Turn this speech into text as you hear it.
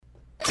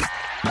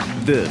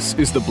This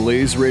is the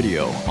Blaze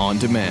Radio on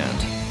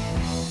demand.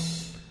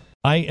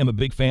 I am a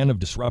big fan of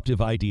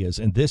disruptive ideas,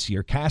 and this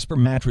year, Casper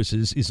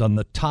Mattresses is on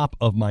the top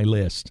of my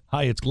list.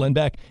 Hi, it's Glenn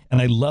Beck,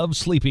 and I love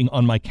sleeping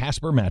on my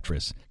Casper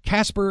mattress.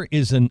 Casper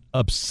is an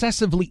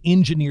obsessively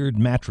engineered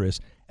mattress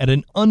at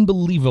an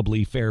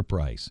unbelievably fair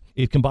price.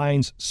 It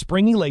combines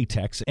springy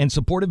latex and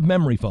supportive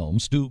memory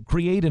foams to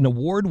create an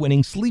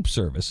award-winning sleep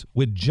service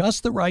with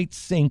just the right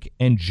sink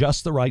and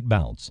just the right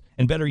bounce.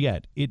 And better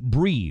yet, it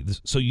breathes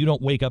so you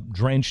don't wake up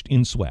drenched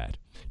in sweat.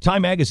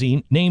 Time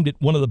magazine named it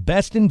one of the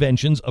best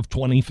inventions of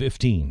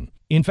 2015.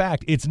 In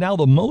fact, it's now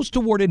the most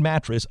awarded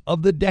mattress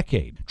of the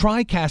decade.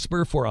 Try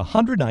Casper for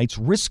 100 nights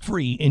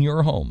risk-free in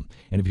your home.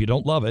 And if you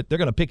don't love it, they're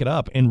going to pick it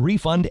up and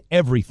refund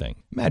everything.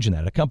 Imagine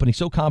that, a company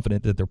so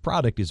confident that their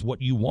product is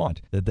what you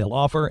want that they'll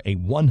offer a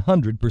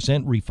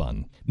 100%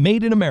 refund.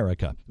 Made in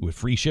America with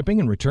free shipping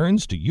and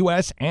returns to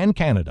U.S. and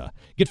Canada.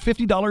 Get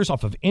 $50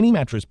 off of any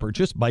mattress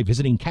purchase by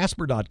visiting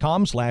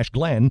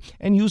casper.com/Glenn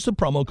and use the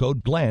promo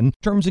code Glenn.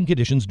 Terms and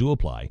conditions do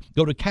apply.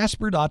 Go to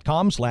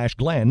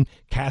casper.com/Glenn,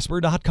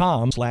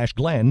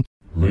 casper.com/Glenn.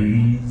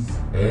 Ladies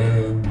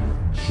and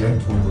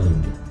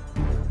gentlemen,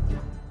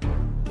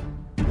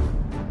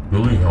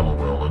 Billy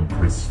Hallowell and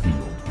Chris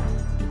Field,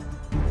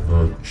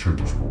 the Church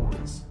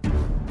Boys.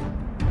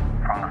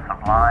 From the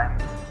sublime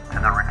to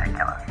the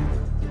ridiculous,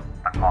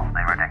 but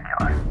mostly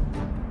ridiculous.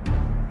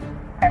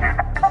 And it's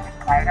a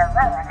play to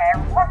ruin a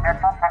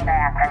wonderful Sunday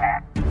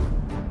afternoon.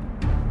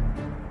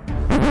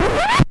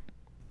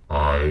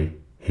 I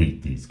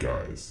hate these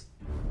guys.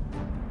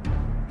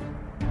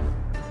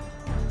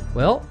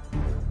 Well,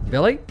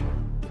 Billy?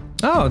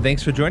 Oh,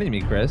 thanks for joining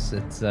me, Chris.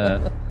 It's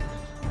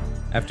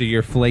after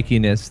your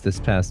flakiness this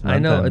past month. I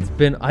know, it's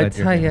been, I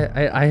tell you,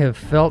 I have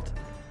felt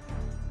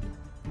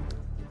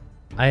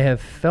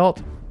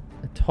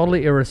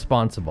totally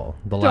irresponsible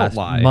the last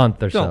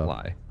month or so. Don't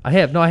lie. I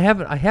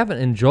haven't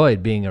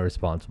enjoyed being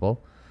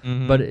irresponsible,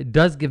 but it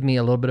does give me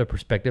a little bit of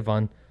perspective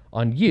on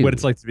you. What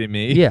it's like to be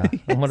me. Yeah,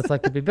 on what it's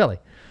like to be Billy.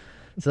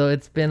 So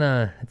it's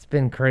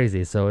been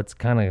crazy. So it's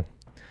kind of,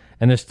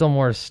 and there's still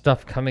more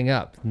stuff coming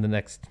up in the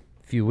next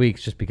few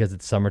weeks just because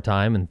it's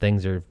summertime and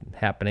things are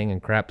happening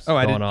and crap's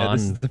going on.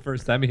 This is the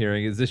first time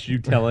hearing. Is this you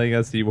telling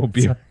us you won't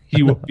be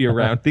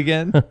around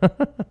again? No,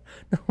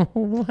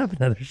 we'll have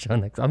another show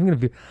next. I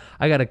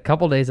got a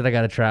couple days that I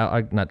got to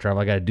travel. Not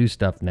travel. I got to do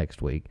stuff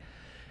next week,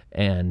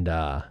 and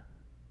then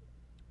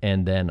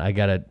and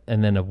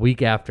then a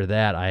week after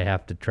that I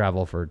have to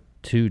travel for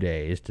 2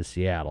 days to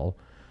Seattle.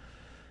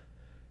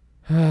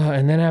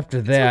 And then after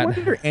that, it's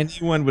a wonder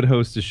anyone would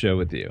host a show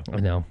with you. I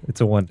know,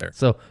 it's a wonder.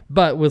 So,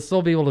 but we'll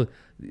still be able to.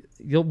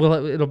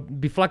 It'll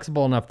be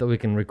flexible enough that we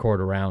can record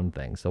around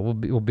things. So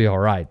we'll be all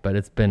right. But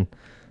it's been.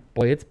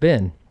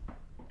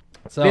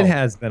 So it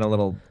has been a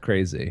little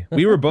crazy.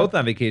 We were both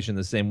on vacation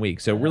the same week,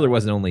 so it really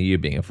wasn't only you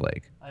being a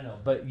flake. I know,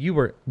 but you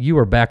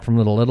were back from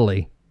Little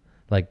Italy,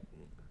 like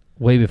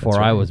way before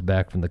I was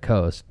back from the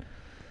coast.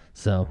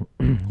 So,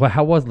 well,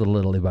 how was Little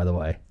Italy, by the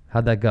way?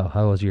 How'd that go?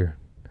 How was your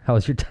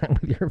time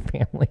with your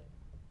family?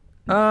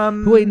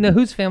 Wait, no,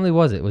 whose family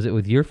was it? Was it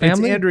with your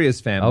family? It's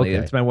Andrea's family. Okay.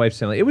 It's my wife's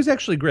family. It was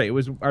actually great. It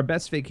was our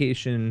best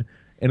vacation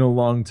in a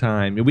long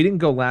time. We didn't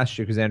go last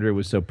year because Andrea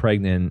was so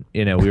pregnant.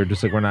 We were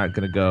just like, we're not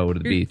going to go to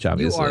the beach,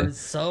 obviously. You are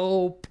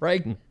so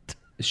pregnant.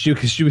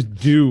 Because she was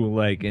due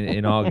like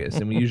in August,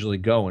 and we usually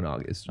go in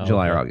August,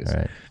 July or August.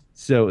 Right.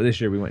 So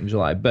this year we went in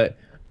July. But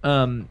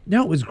no,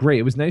 it was great.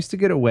 It was nice to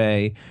get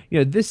away.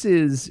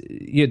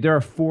 There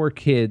are 4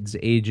 kids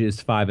ages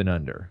 5 and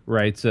under,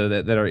 right? So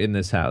that are in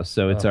this house.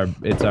 So it's our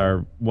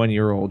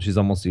 1-year-old. She's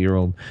almost a year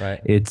old.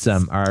 Right. It's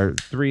our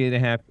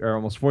 3.5 or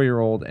almost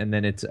 4-year-old, and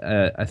then it's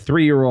a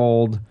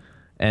 3-year-old,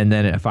 and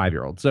then a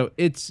 5-year-old. So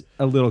it's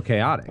a little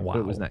chaotic. Wow. But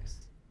it was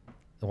nice.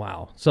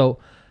 Wow. So,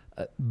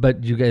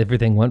 but you guys,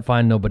 everything went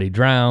fine. Nobody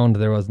drowned.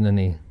 There wasn't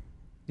any.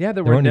 Yeah,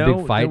 there were were no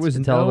big fights there was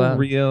to tell no about?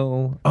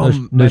 real. No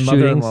My shootings?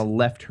 mother-in-law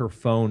left her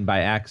phone by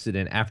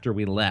accident after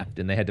we left,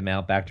 and they had to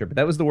mail it back to her. But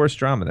that was the worst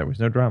drama. There was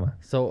no drama.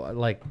 So,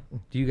 like,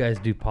 do you guys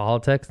do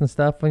politics and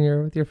stuff when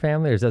you're with your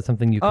family, or is that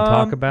something you can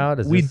talk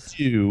about? We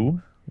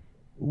do.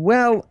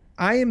 Well,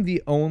 I am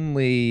the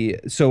only.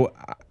 So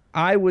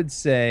I would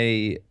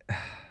say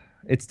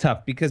it's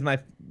tough because I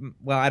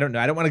don't know.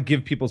 I don't want to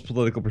give people's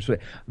political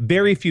perspective.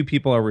 Very few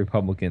people are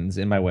Republicans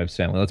in my wife's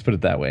family. Let's put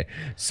it that way.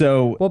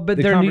 So, well, but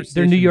they're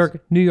New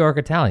York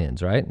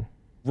Italians, right?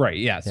 Right.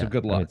 Yeah. So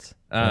good luck.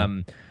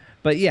 Yeah.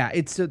 But yeah,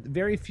 it's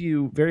very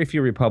few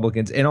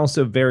Republicans and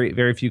also very,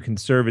 very few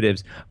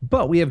conservatives.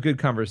 But we have good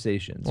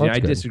conversations. Well, I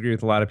disagree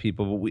with a lot of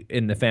people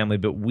in the family,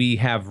 but we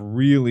have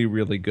really,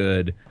 really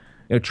good.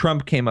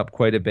 Trump came up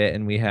quite a bit,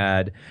 and we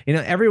had,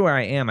 everywhere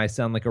I am, I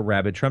sound like a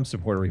rabid Trump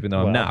supporter, even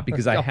though I'm not,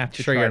 because I have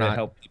to try to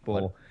help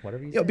people.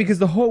 Whatever you say. Because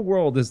the whole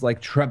world is like,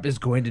 Trump is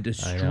going to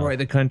destroy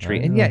the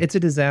country. And yeah, it's a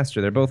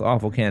disaster. They're both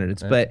awful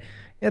candidates. But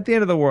at the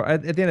end of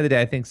the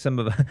day, I think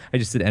I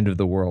just said end of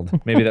the world.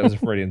 Maybe that was a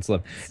Freudian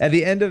slip. At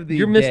the end of the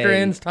You're day. Mr.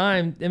 End's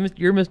time.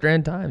 You're Mr.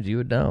 End Times. You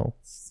would know.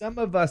 Some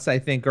of us, I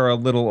think, are a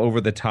little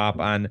over the top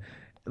on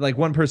like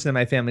one person in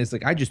my family is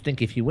like, I just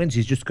think if he wins,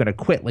 he's just going to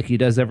quit like he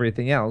does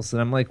everything else.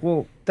 And I'm like,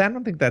 well, I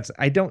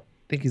don't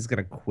think he's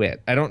going to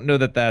quit. I don't know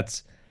that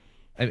that's,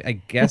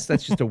 I guess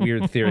that's just a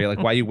weird theory, like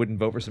why you wouldn't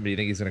vote for somebody you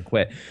think he's going to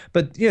quit.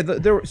 But yeah,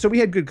 so we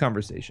had good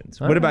conversations.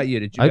 What about you?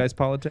 Did you guys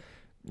politic?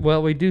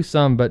 Well, we do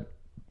some, but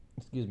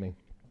excuse me.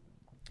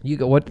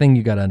 One thing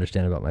you got to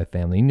understand about my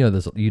family. You know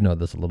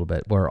this a little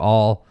bit. We're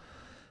all,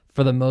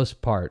 for the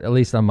most part, at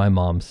least on my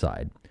mom's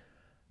side,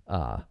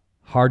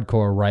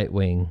 hardcore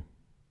right-wing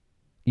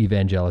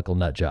evangelical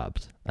nut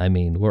jobs. I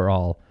mean, we're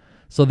all,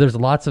 so there's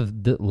lots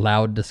of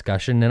loud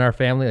discussion in our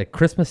family. Like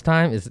Christmas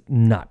time is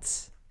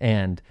nuts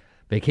and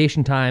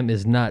vacation time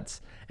is nuts.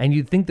 And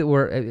you'd think that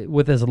we're,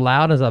 with as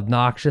loud, as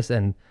obnoxious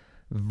and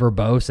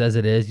verbose as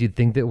it is, you'd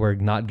think that we're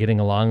not getting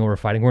along and we're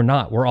fighting. We're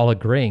not. We're all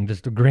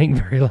just agreeing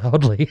very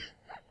loudly.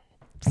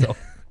 So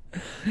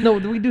no,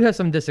 we do have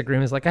some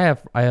disagreements. Like I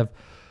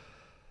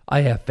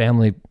have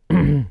family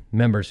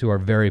members who are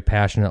very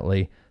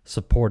passionately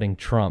supporting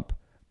Trump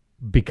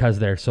because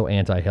they're so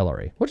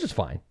anti-Hillary, which is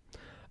fine.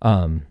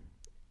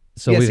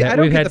 So I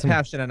don't get the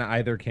passion on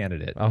either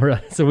candidate. All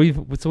right. So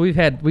we've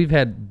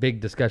had big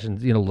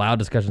discussions, loud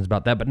discussions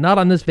about that, but not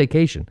on this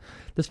vacation.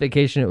 This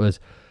vacation, it was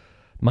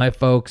my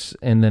folks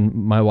and then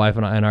my wife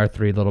and I and our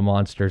three little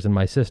monsters and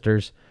my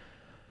sisters,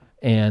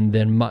 and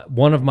then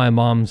one of my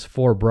mom's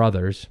four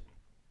brothers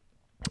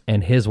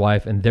and his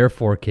wife and their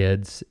four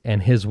kids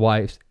and his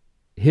wife's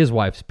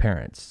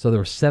parents. So there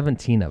were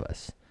 17 of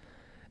us,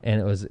 and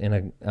it was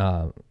in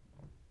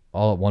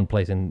all at one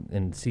place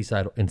in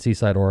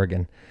Seaside,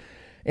 Oregon.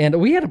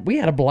 And we had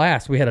a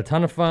blast. We had a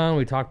ton of fun.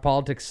 We talked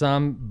politics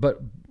some,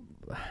 but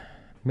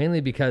mainly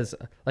because,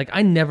 like,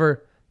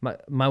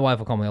 my wife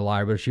will call me a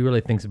liar, but if she really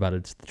thinks about it,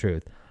 it's the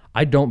truth.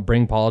 I don't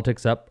bring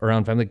politics up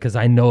around family because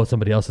I know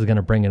somebody else is going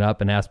to bring it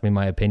up and ask me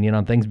my opinion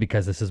on things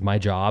because this is my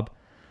job.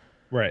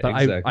 Right,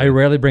 but exactly. I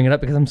rarely bring it up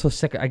because I'm so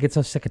sick. I get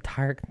so sick and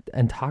tired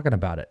and talking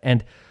about it.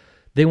 And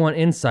they want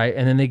insight,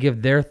 and then they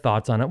give their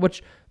thoughts on it,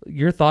 which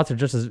their thoughts are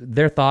just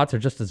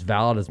as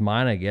valid as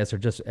mine, I guess,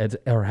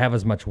 or have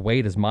as much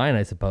weight as mine,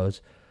 I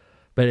suppose.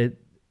 But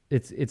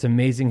it's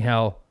amazing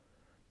how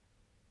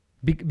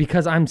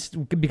because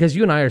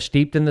you and I are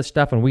steeped in this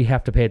stuff, and we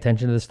have to pay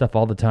attention to this stuff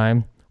all the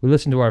time. We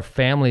listen to our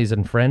families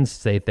and friends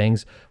say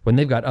things when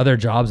they've got other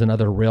jobs and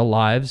other real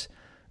lives.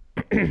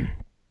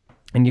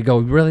 And you go,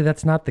 really,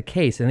 that's not the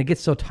case. And it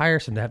gets so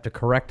tiresome to have to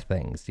correct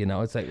things.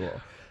 It's like,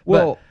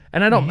 well,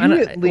 and I don't.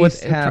 You at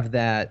least have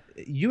that.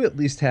 You at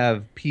least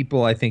have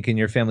people, I think, in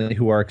your family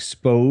who are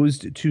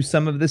exposed to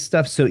some of this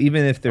stuff. So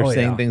even if they're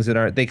saying things that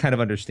aren't, they kind of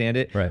understand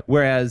it. Right.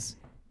 Whereas,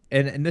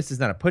 and this is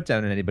not a put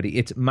down on anybody.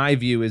 It's my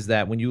view is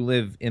that when you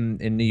live in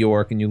New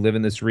York and you live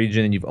in this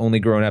region and you've only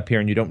grown up here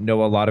and you don't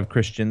know a lot of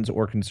Christians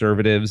or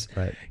conservatives,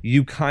 right,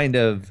 you kind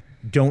of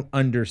don't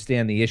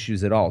understand the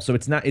issues at all. So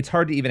it's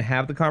hard to even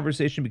have the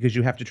conversation because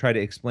you have to try to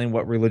explain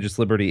what religious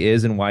liberty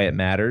is and why it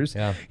matters.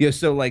 Yeah.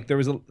 So like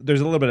there's a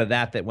little bit of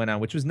that went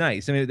on, which was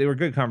nice. I mean, they were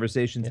good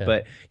conversations,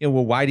 but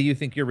well, why do you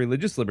think your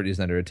religious liberty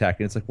is under attack?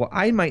 And it's like, well,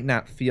 I might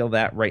not feel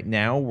that right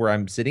now where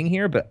I'm sitting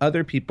here, but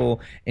other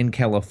people in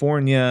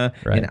California,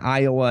 in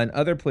Iowa, and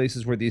other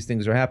places where these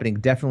things are happening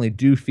definitely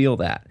do feel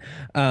that.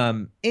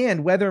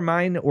 And whether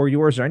mine or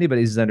yours or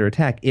anybody's is under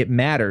attack, it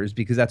matters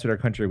because that's what our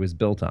country was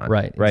built on.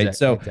 Right.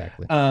 Exactly.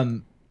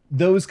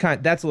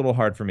 That's a little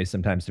hard for me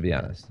sometimes, to be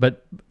honest.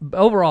 But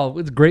overall,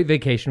 it's a great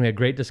vacation. We had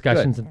great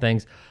discussions and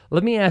things.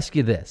 Let me ask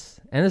you this,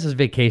 and this is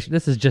vacation.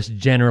 This is just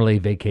generally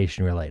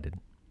vacation related.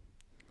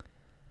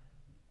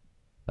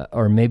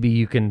 Or maybe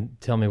you can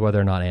tell me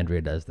whether or not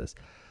Andrea does this.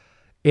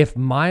 If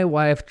my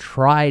wife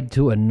tried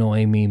to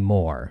annoy me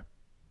more,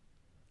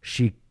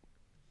 she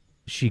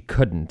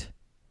couldn't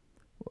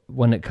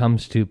when it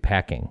comes to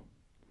packing.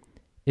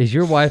 Is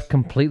your wife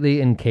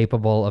completely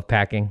incapable of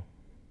packing?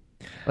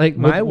 Like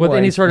with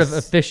any sort of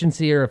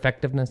efficiency or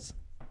effectiveness?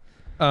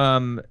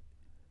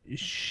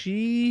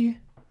 She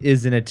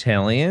is an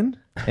Italian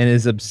and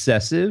is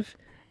obsessive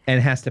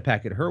and has to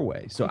pack it her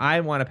way. So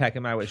I want to pack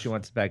it my way. She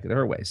wants to pack it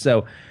her way.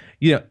 So,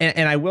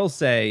 and I will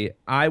say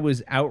I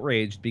was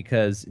outraged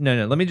because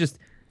let me just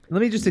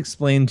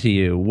explain to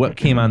you what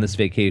came on this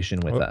vacation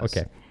with us.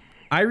 Okay.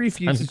 I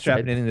refused to strap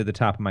anything to the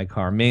top of my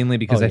car, mainly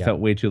because I felt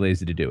way too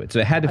lazy to do it. So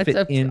it had to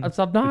fit in. It's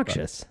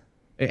obnoxious.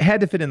 It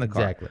had to fit in the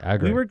car. Exactly. I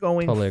agree. We were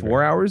going Totally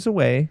 4 hours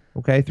away,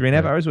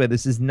 3.5 hours away.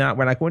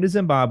 We're not going to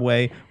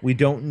Zimbabwe. We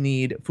don't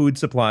need food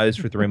supplies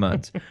for 3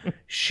 months.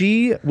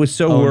 She was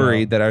so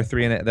worried that our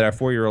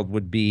 4-year-old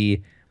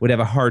would have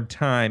a hard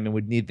time and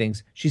would need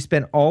things. She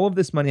spent all of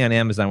this money on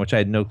Amazon, which I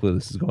had no clue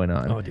this is going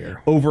on. Oh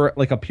dear. Over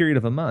like a period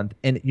of a month.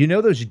 And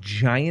those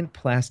giant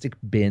plastic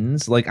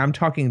bins, like I'm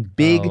talking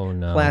big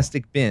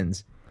plastic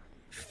bins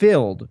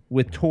filled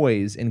with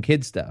toys and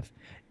kid stuff.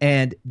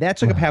 And that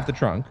took up half the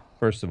trunk,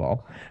 first of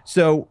all.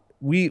 So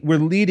we're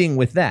leading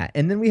with that.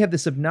 And then we have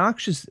this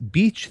obnoxious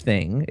beach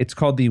thing. It's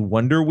called the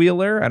Wonder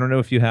Wheeler. I don't know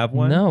if you have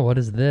one. No, what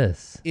is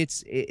this?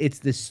 It's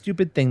this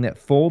stupid thing that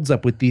folds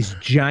up with these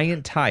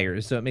giant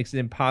tires, so it makes it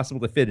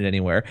impossible to fit it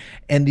anywhere.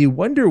 And the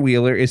Wonder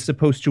Wheeler is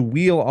supposed to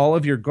wheel all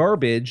of your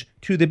garbage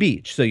to the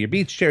beach. So your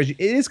beach chairs, it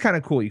is kind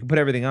of cool. You can put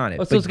everything on it.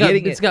 Oh, so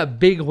it's got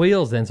big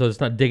wheels then, so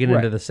it's not digging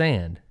into the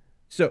sand.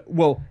 So,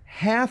 well,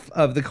 half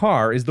of the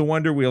car is the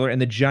Wonder Wheeler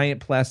and the giant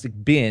plastic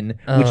bin,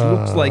 which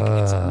looks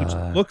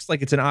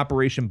like it's an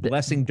Operation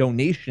Blessing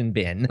donation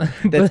bin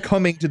that's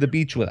coming to the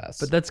beach with us.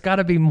 But that's got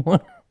to be more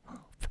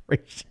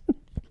operation.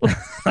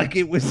 Like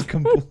it was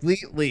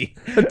completely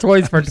a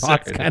Toys for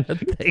Tots kind of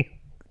thing.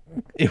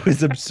 It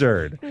was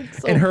absurd.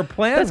 So, and her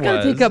plan that's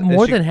got to take up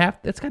more than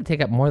half. That's got to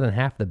take up more than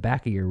half the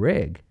back of your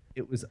rig.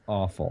 It was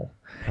awful.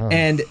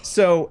 And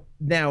so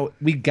now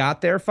we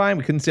got there fine.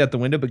 We couldn't see out the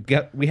window,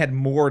 but we had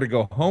more to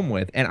go home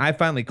with. And I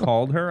finally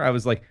called her. I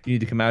was like, you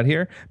need to come out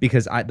here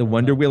because the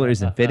Wonder Wheeler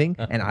isn't fitting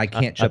and I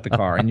can't shut the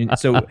car. And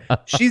so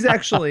she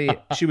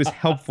was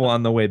helpful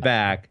on the way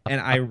back. And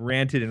I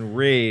ranted and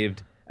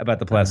raved about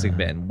the plastic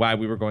bin, why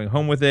we were going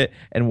home with it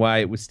and why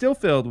it was still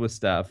filled with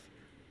stuff,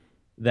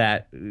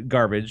 that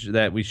garbage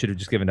that we should have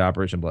just given to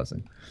Operation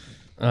Blessing.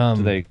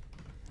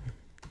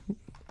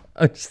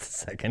 Just a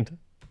second.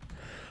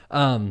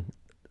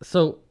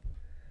 So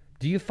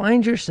do you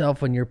find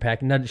yourself when you're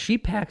packing? Now she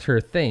packs her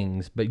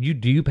things, but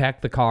do you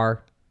pack the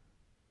car?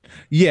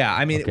 Yeah,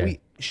 I mean,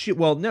 she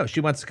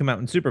wants to come out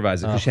and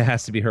supervise it because it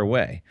has to be her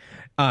way.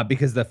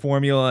 Because the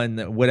formula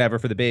and whatever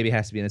for the baby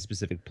has to be in a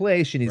specific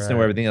place. She needs to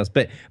know everything else.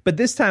 But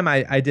this time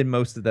I did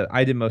most of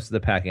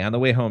the packing. On the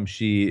way home,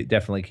 she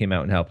definitely came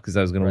out and helped because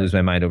I was going to lose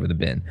my mind over the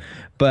bin.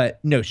 But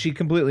no, she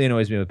completely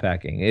annoys me with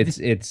packing.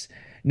 It's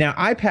now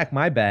I pack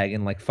my bag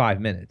in like 5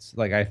 minutes.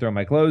 Like I throw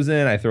my clothes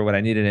in, I throw what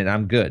I need in it, and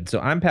I'm good. So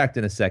I'm packed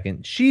in a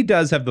second. She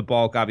does have the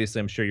bulk, obviously.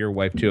 I'm sure your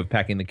wife too, of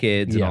packing the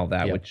kids and all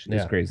that, which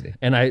is crazy.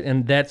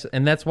 And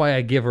that's why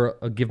I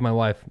give my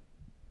wife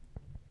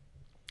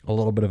a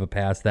little bit of a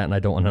pass that, and I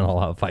don't want an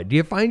all-out fight. Do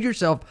you find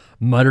yourself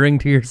muttering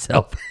to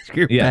yourself as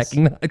you're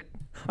packing?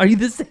 Are you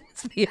the same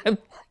as me? I'm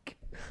like,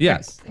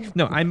 yes.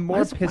 No, I'm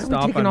more pissed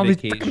off on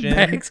vacation.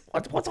 Bags?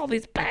 What's all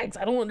these bags?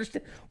 I don't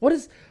understand. What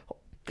is?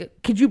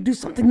 Could you do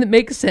something that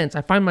makes sense?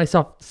 I find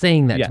myself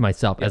saying that to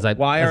myself as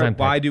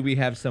why do we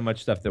have so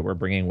much stuff that we're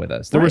bringing with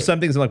us? There were some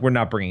things like we're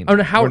not bringing.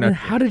 Oh,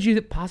 how did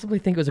you possibly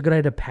think it was a good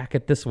idea to pack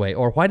it this way,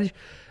 or why did you?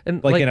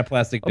 And like in a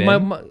plastic bin.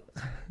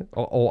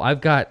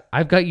 I've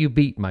got you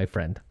beat, my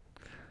friend.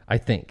 I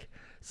think,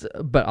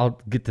 but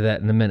I'll get to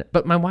that in a minute.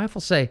 But my wife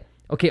will say,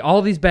 "Okay,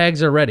 all these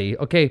bags are ready.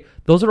 Okay,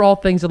 those are all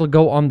things that'll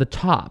go on the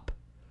top.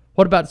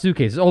 What about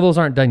suitcases? Oh, those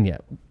aren't done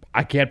yet.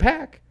 I can't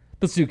pack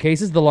the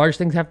suitcases. The large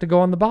things have to go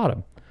on the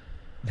bottom."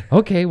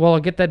 Okay, well, I'll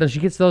get that done. She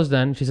gets those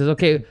done. She says,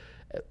 okay.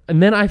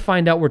 And then I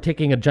find out we're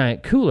taking a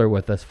giant cooler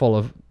with us full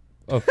of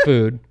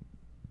food,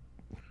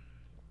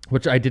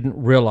 which I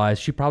didn't realize.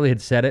 She probably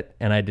had said it,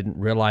 and I didn't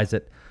realize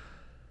it.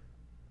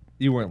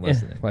 You weren't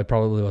listening. I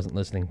probably wasn't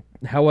listening.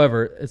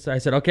 However, I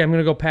said, okay, I'm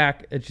going to go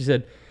pack. And she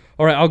said,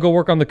 all right, I'll go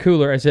work on the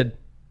cooler. I said,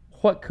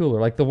 what cooler?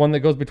 Like the one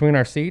that goes between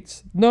our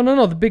seats? No,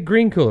 the big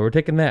green cooler. We're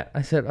taking that.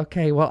 I said,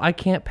 okay, well, I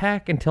can't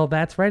pack until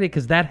that's ready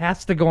because that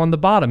has to go on the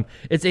bottom.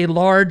 It's a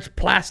large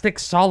plastic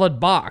solid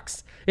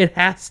box. It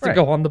has to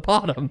go on the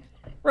bottom.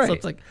 Right. So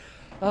it's like,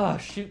 oh,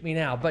 shoot me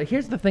now. But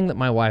here's the thing that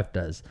my wife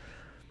does.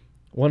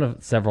 One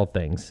of several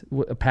things,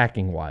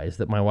 packing wise,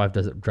 that my wife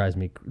does that drives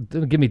me.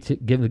 Give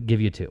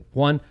you two.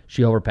 One,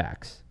 she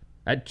overpacks.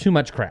 Too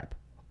much crap.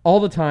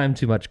 All the time,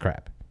 too much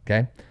crap.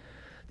 Okay.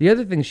 The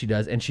other thing she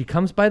does, and she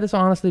comes by this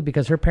honestly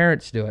because her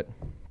parents do it,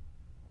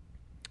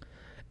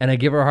 and I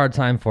give her a hard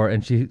time for it,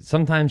 and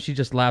sometimes she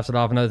just laughs it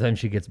off, and other times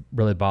she gets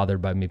really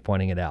bothered by me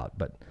pointing it out,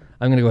 but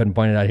I'm going to go ahead and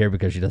point it out here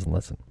because she doesn't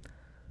listen.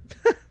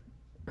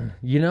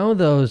 You know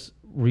those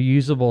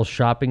reusable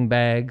shopping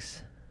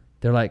bags?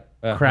 They're like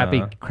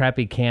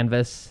crappy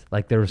canvas,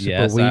 like they're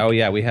super weak. Oh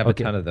yeah, we have a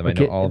ton of them. I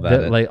know all about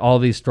it. Like all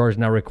these stores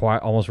now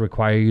almost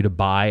require you to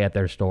buy at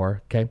their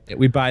store. Okay,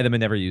 we buy them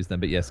and never use them,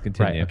 but yes,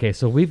 continue. Right. Okay,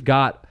 so we've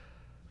got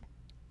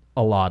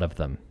a lot of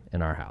them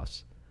in our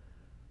house.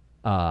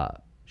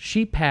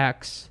 She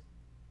packs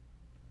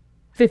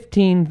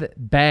 15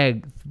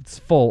 bags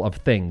full of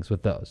things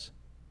with those.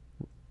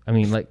 I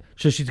mean, like,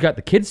 so she's got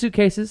the kids'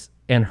 suitcases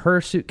and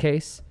her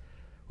suitcase,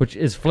 which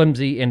is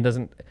flimsy and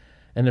doesn't.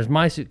 And there's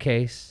my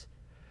suitcase,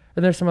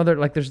 and there's some other,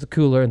 like, there's the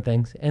cooler and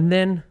things. And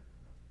then,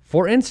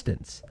 for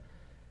instance,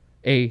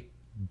 a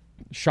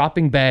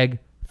shopping bag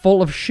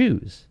full of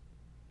shoes,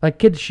 like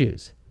kids'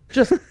 shoes,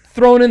 just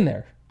thrown in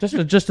there.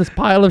 Just this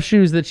pile of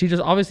shoes that she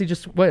just obviously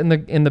just went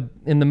in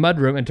the mud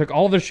room and took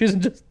all their shoes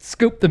and just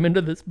scooped them into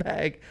this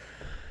bag,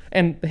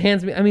 and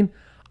hands me. I mean,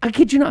 I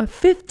kid you not,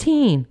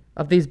 15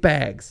 of these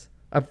bags.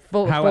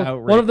 One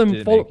of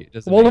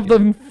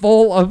them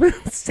full of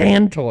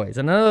sand toys,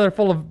 and another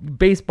full of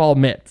baseball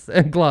mitts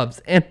and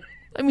gloves. And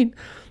I mean,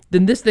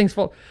 then this thing's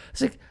full.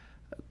 It's like,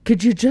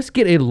 could you just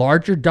get a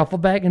larger duffel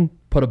bag and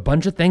put a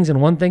bunch of things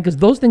in one thing? Because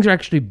those things are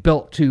actually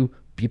built to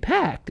be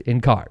packed in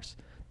cars.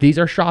 These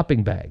are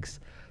shopping bags.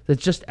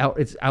 It's just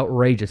it's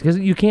outrageous because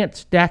you can't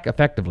stack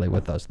effectively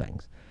with those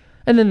things.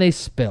 And then they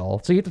spill,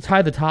 so you have to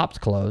tie the tops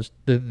closed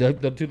to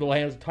the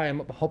lands, tie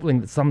them up, hoping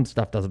that some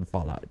stuff doesn't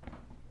fall out.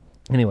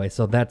 Anyway,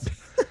 so that's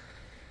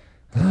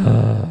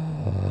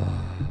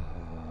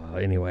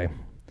anyway.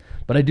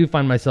 But I do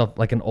find myself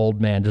like an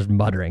old man just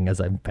muttering as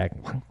I'm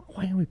packing.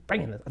 Why are we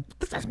bringing this?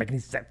 This doesn't make any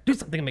sense. Do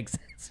something that makes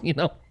sense, you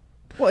know?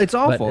 Well, it's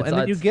awful. And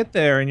then you get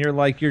there and you're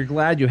like, you're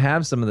glad you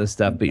have some of this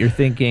stuff, but you're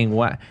thinking,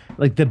 what?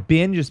 Like the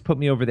bin just put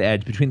me over the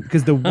edge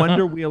because the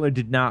Wonder Wheeler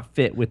did not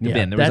fit with the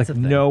bin. There was like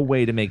no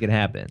way to make it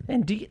happen.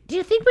 And do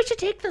you think we should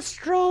take the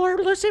stroller?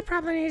 Lucy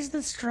probably needs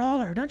the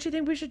stroller. Don't you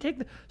think we should take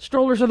the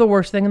strollers? Are the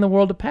worst thing in the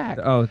world to pack.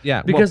 Oh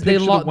yeah, because they're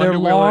long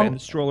and the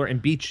stroller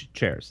and beach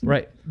chairs.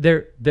 Right.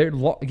 They're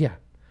long. Yeah,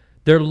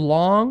 they're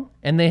long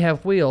and they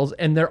have wheels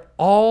and they're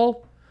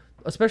all,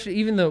 especially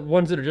even the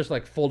ones that are just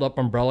like fold up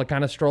umbrella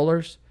kind of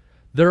strollers.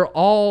 They're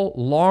all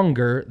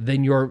longer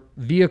than your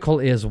vehicle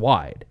is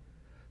wide.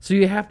 So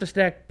you have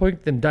to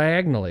point them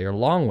diagonally or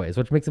long ways,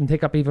 which makes them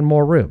take up even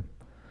more room.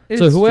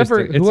 So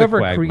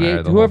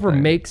whoever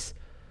makes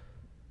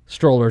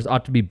strollers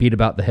ought to be beat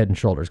about the head and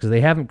shoulders because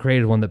they haven't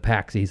created one that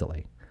packs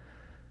easily.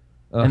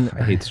 I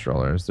hate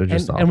strollers. They're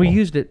just awful. And we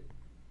used it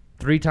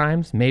 3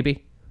 times,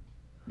 maybe.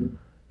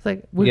 It's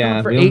like we've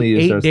gone for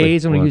 8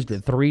 days and we used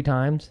it 3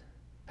 times.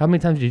 How many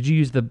times did you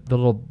use the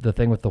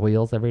thing with the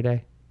wheels every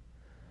day?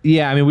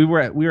 Yeah, I mean we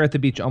were at the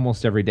beach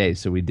almost every day,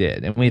 so we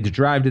did, and we had to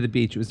drive to the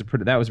beach.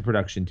 That was a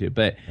production too,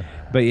 but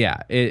yeah,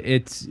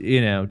 it's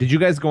Did you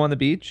guys go on the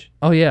beach?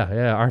 Oh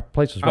yeah, our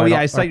place was. Oh yeah,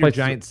 I saw your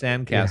giant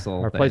sandcastle.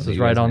 Yeah, our place was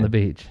right on the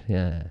beach.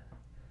 Yeah.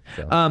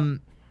 So.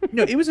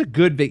 No, it was a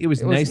good. It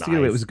was nice to get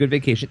away. It was a good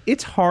vacation.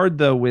 It's hard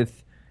though with.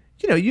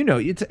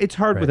 It's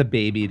hard with a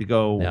baby to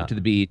go to the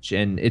beach,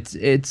 and it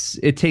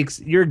takes.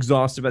 You're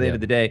exhausted by the end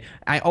of the day.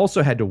 I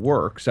also had to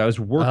work, so I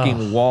was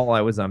working while I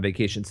was on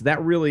vacation. So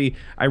that really,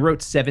 I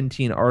wrote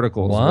 17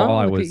 articles while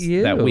I was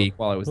that week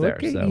while I was there.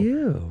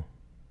 So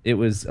it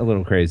was a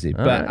little crazy,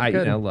 but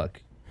look,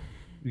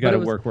 you got to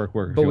work.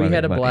 But we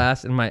had a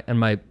blast, and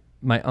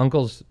my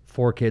uncle's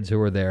 4 kids who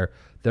were there,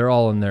 they're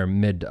all in their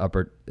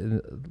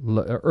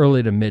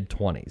early to mid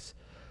 20s.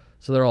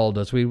 So they're all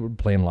adults. We were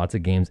playing lots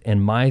of games,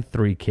 and my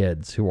 3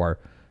 kids, who are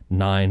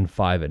 9,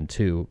 5, and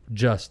 2,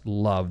 just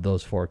loved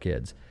those 4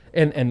 kids,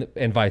 and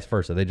vice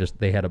versa.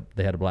 They had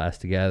a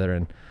blast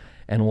together,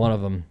 and one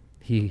of them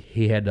he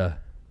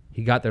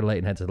got there late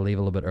and had to leave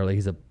a little bit early.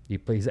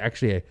 He's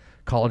actually a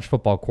college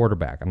football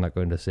quarterback. I'm not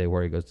going to say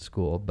where he goes to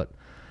school, but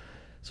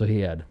so he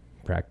had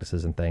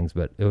practices and things.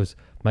 But it was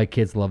my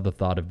kids loved the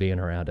thought of being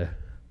around a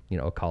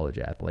college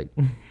athlete,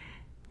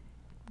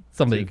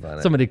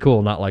 somebody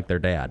cool, not like their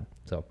dad.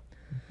 So.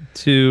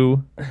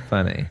 Too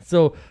funny.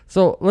 So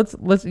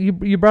let's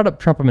you brought up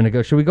Trump a minute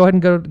ago. Should we go ahead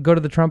and go to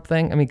the Trump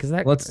thing? I mean, because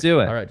let's do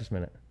it. All right, just a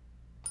minute.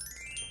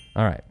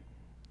 All right.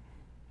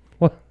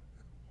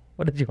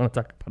 What did you want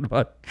to talk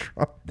about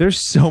Trump? There's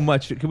so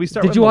much. Can we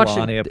start with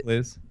Melania,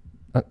 please?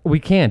 We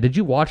can. Did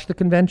you watch the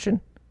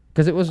convention?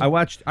 Because it was. I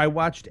watched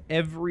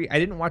every. I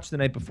didn't watch the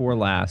night before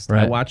last.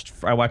 Right. I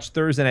watched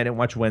Thursday night. I didn't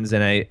watch Wednesday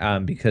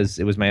night because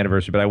it was my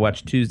anniversary. But I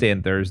watched Tuesday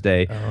and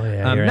Thursday. Oh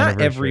yeah, your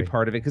not every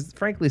part of it, because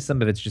frankly,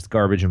 some of it's just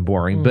garbage and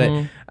boring.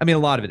 Mm-hmm. But I mean, a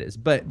lot of it is.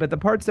 But the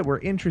parts that were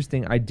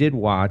interesting, I did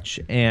watch,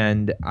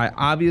 and I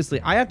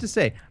have to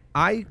say.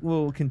 I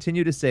will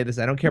continue to say this.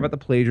 I don't care about the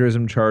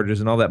plagiarism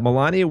charges and all that.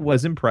 Melania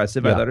was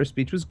impressive. Yeah. I thought her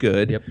speech was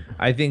good. Yep.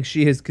 I think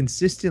she has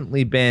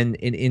consistently been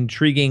an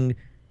intriguing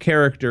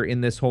character in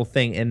this whole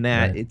thing, and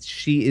that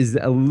she is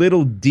a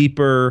little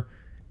deeper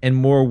and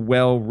more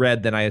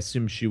well-read than I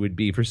assumed she would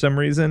be for some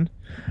reason.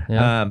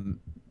 Yeah.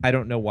 I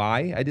don't know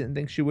why I didn't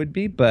think she would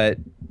be, but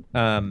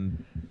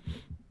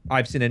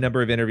I've seen a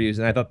number of interviews,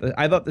 and I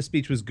thought the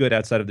speech was good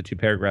outside of the 2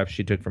 paragraphs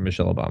she took from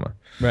Michelle Obama.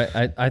 Right.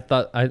 I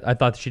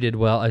thought she did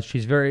well.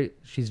 She's very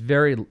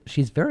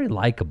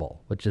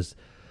likable, which is.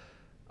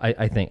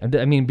 I think.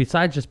 I mean,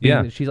 besides just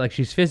being,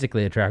 she's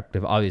physically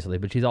attractive, obviously,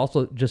 but she's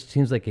also just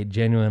seems like a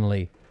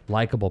genuinely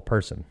likable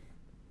person.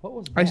 What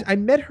was that? I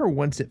met her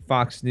once at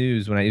Fox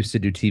News when I used to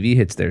do TV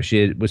hits there.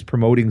 She was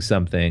promoting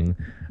something,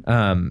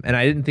 and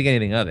I didn't think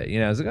anything of it.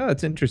 I was like, oh,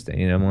 it's interesting.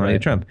 Melania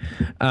Trump.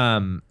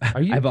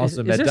 I've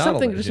also met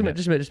Donald. Just a minute.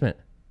 Is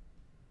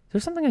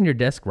there something on your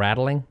desk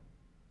rattling?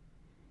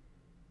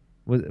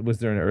 Was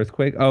there an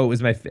earthquake? Oh, it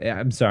was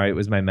I'm sorry, it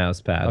was my mouse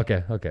pad.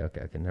 Okay,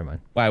 never mind.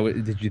 Why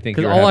did you think?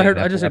 Because all I heard,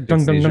 I just heard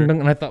dung, dung, dung, dung,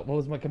 and I thought, well,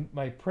 is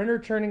my printer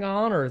turning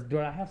on, or do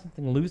I have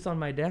something loose on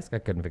my desk? I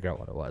couldn't figure out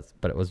what it was,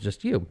 but it was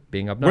just you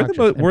being obnoxious.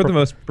 We're the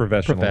most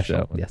professional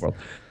show in yes. the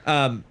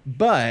world.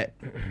 But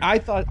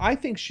I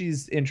think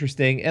she's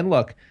interesting. And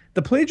look,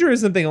 the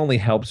plagiarism thing only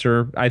helps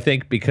her, I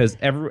think, because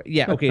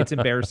it's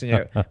embarrassing,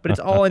 but it's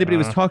all anybody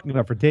was talking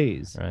about for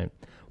days. Right.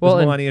 Well,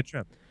 Melania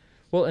Trump.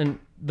 Well, and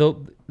the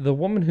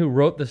woman who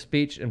wrote the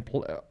speech and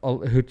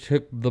who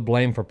took the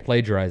blame for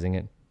plagiarizing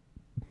it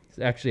is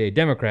actually a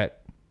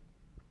Democrat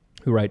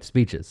who writes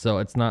speeches. So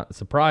it's not a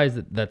surprise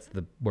that that's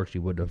where she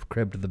would have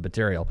cribbed the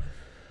material.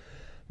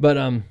 But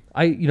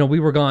we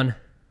were gone.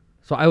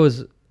 So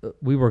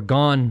we were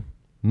gone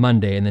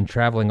Monday, and then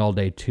traveling all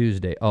day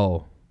Tuesday.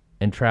 Oh,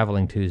 and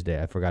traveling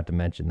Tuesday. I forgot to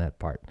mention that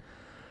part.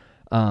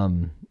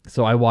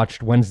 So I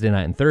watched Wednesday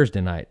night and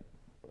Thursday night,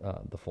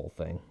 the full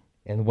thing.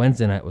 And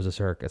Wednesday night was a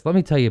circus. Let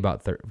me tell you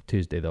about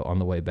Tuesday, though, on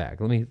the way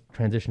back. Let me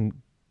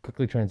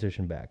quickly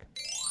transition back.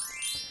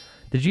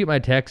 Did you get my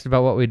text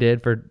about what we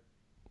did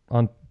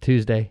on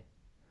Tuesday?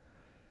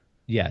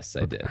 Yes,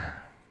 I did.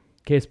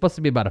 Okay, it's supposed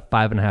to be about a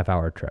 5.5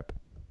 hour trip.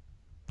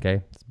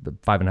 Okay, it's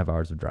 5.5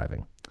 hours of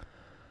driving.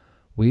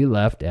 We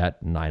left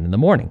at 9 in the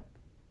morning.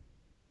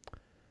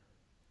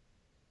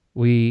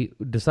 We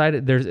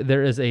decided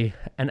there is an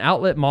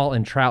outlet mall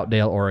in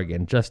Troutdale,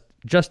 Oregon, just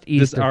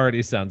east. This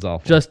already sounds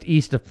awful. Just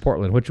east of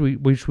Portland, which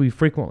we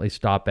frequently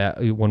stop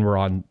at when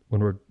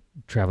we're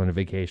traveling to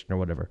vacation or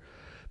whatever,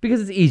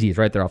 because it's easy. It's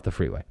right there off the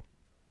freeway.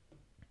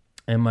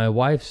 And my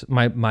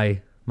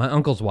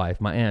uncle's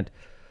wife, my aunt,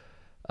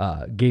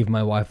 gave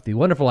my wife the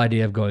wonderful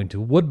idea of going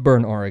to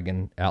Woodburn,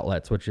 Oregon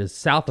outlets, which is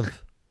south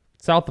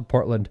of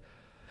Portland.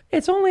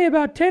 It's only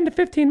about 10 to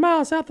 15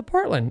 miles south of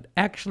Portland.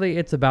 Actually,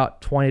 it's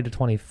about 20 to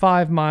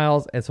 25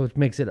 miles, and so it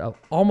makes it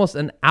almost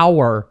an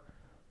hour,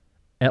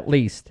 at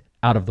least,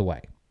 out of the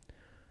way,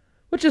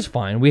 which is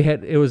fine.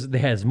 It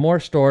has more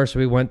stores, so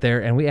we went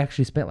there, and we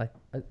actually spent like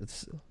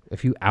a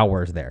few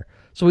hours there.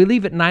 So we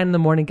leave at 9 in the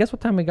morning. Guess what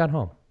time we got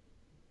home?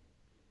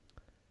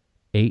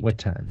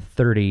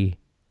 8:30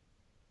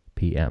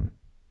 p.m.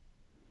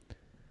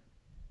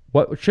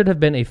 What should have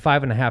been a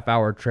 5.5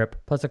 hour trip,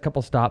 plus a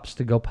couple stops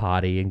to go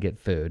potty and get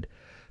food,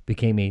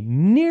 became a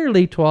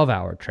nearly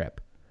 12-hour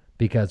trip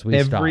because we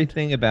stopped.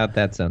 Everything about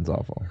that sounds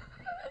awful.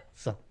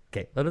 So,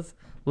 okay,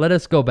 let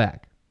us go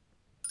back.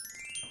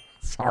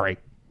 Sorry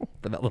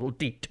for that little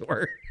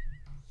detour.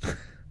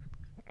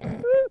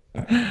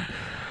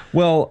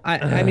 Well,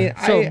 I mean,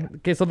 so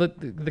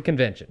the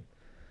convention.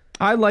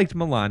 I liked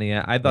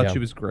Melania. I thought she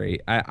was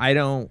great. I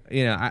don't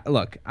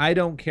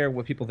care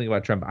what people think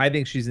about Trump. I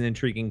think she's an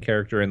intriguing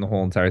character in the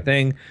whole entire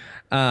thing.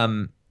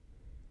 I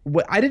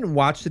didn't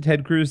watch the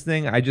Ted Cruz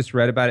thing. I just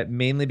read about it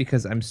mainly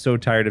because I'm so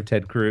tired of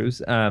Ted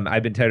Cruz.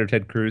 I've been tired of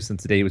Ted Cruz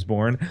since the day he was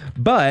born.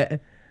 But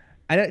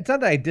it's not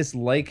that I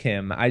dislike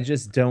him. I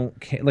just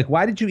don't care. Like,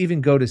 why did you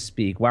even go to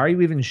speak? Why are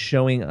you even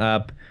showing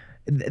up?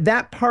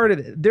 That part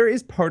of there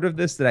is part of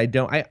this that I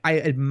don't.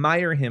 I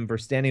admire him for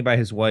standing by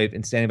his wife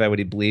and standing by what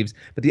he believes.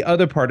 But the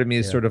other part of me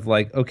is sort of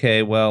like,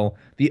 okay, well,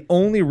 the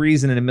only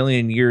reason in a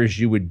million years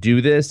you would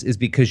do this is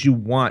because you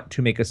want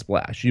to make a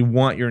splash. You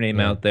want your name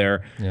out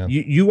there. Yeah.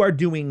 You are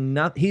doing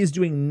nothing. He is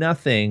doing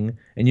nothing,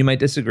 and you might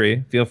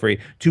disagree. Feel free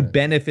to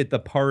benefit the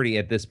party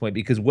at this point,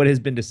 because what has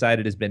been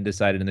decided,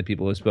 and the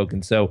people have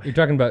spoken. So you're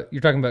talking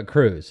about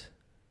Cruz.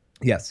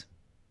 Yes.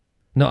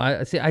 No,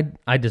 I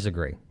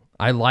disagree.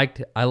 I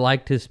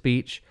liked his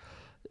speech,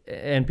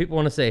 and people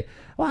want to say,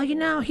 well,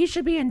 he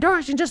should be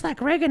endorsing just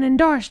like Reagan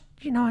endorsed,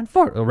 and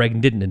Ford. Well,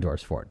 Reagan didn't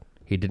endorse Ford.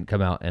 He didn't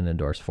come out and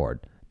endorse Ford.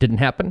 Didn't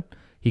happen.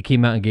 He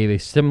came out and gave a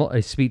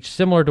speech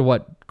similar to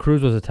what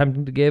Cruz was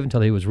attempting to give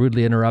until he was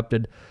rudely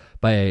interrupted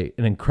by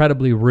an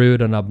incredibly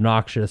rude and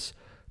obnoxious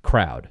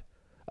crowd,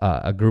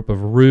 a group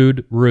of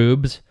rude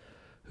rubes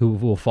who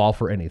will fall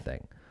for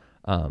anything.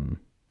 That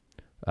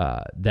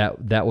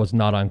was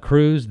not on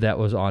Cruz. That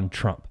was on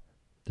Trump.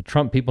 The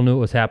Trump people knew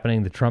what was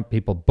happening. The Trump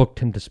people booked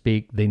him to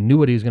speak. They knew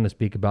what he was going to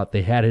speak about.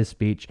 They had his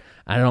speech.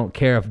 I don't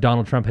care if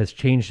Donald Trump has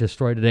changed his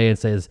story today and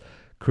says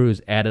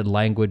Cruz added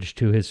language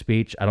to his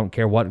speech. I don't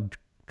care what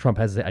Trump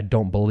has to say. I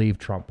don't believe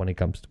Trump when he's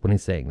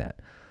saying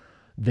that.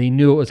 They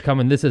knew it was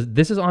coming. This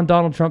is on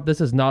Donald Trump. This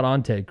is not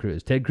on Ted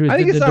Cruz. Ted Cruz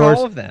didn't endorse. I think it's on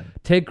all of them.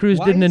 Ted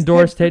Cruz didn't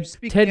endorse Ted Cruz.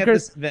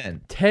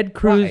 Ted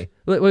Cruz.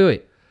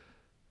 Wait.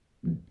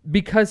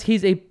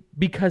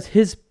 Because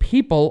his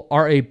people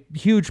are a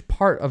huge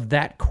part of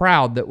that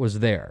crowd that was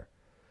there,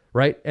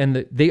 right?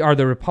 And they are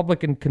the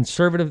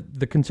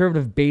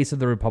conservative base of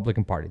the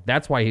Republican Party.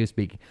 That's why he was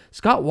speaking.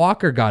 Scott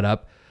Walker got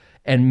up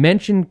and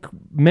mentioned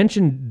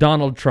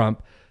Donald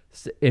Trump,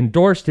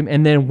 endorsed him,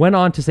 and then went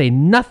on to say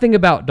nothing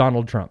about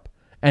Donald Trump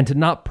and to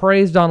not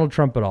praise Donald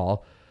Trump at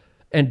all,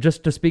 and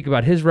just to speak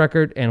about his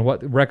record and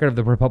what the record of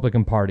the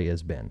Republican Party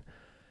has been.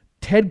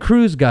 Ted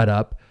Cruz got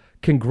up,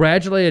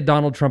 congratulated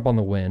Donald Trump on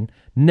the win,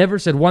 never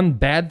said one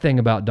bad thing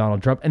about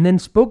Donald Trump, and then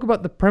spoke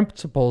about the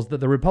principles that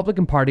the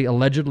Republican Party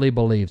allegedly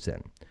believes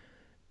in.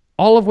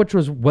 All of which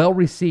was well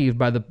received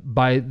by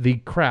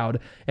the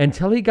crowd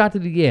until he got to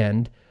the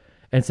end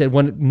and said,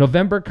 when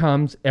November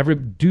comes,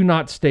 do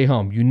not stay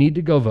home. You need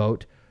to go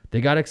vote.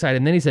 They got excited.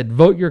 And then he said,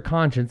 vote your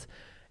conscience.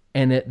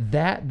 And at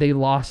that, they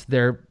lost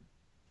their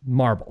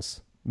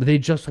marbles. They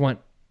just went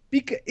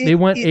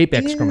ape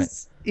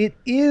excrement. It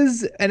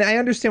is, and I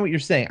understand what you're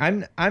saying.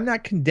 I'm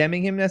not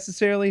condemning him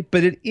necessarily,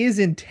 but it is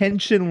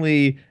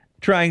intentionally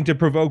trying to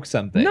provoke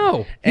something.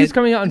 No, he's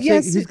coming out and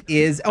saying, yes, it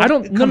is. Oh, no.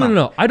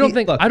 I don't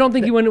think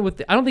he went in with.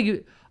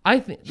 You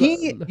have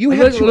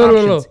two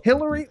options: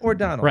 Hillary or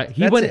Donald. Right.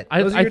 He went.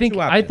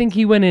 I think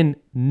he went in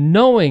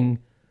knowing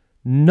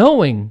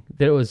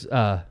that it was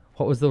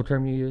what was the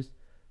term you used?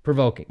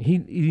 Provoking. He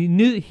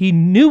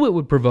knew it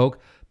would provoke,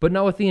 but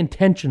not with the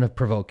intention of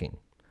provoking.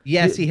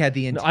 Yes, he had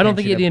the intention. I don't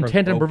think he had the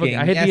intent of provoking.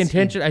 I had the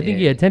intention. I think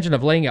he had intention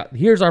of laying out.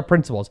 Here's our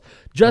principles.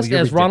 Just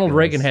as Ronald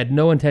Reagan had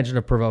no intention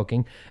of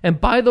provoking. And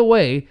by the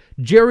way,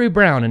 Jerry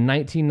Brown in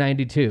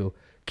 1992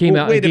 came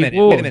out. Wait a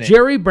minute.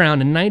 Jerry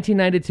Brown in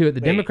 1992 at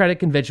the Democratic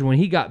Convention, when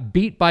he got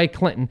beat by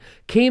Clinton,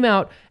 came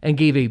out and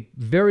gave a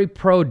very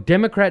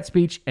pro-Democrat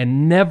speech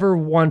and never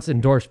once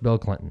endorsed Bill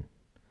Clinton.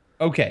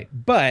 Okay,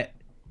 but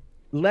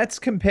let's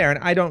compare, and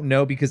I don't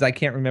know because I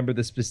can't remember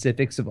the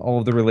specifics of all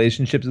of the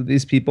relationships of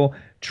these people.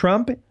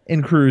 Trump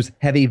and Cruz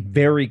have a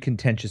very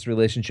contentious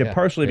relationship,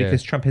 partially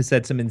because Trump has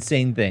said some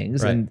insane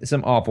things and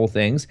some awful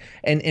things,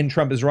 and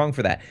Trump is wrong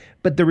for that.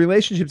 But the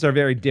relationships are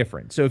very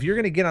different. So if you're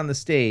going to get on the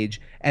stage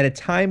at a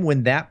time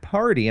when that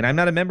party, and I'm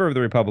not a member of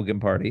the Republican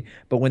Party,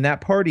 but when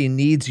that party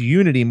needs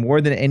unity more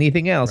than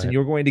anything else, and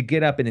you're going to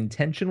get up and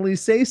intentionally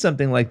say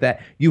something like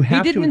that, you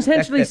have to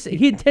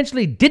He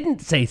intentionally didn't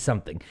say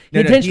something. He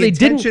intentionally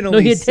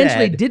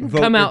didn't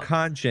vote come your out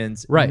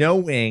conscience,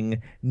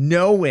 knowing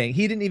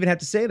he didn't even have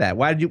to say that.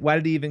 Why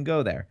did he even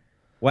go there?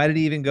 Why did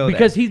he even go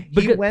because there?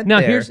 He went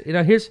there.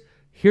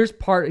 Here's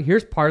part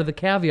of the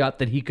caveat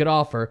that he could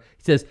offer.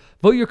 He says,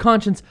 vote your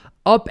conscience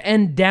up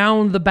and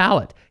down the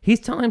ballot. He's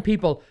telling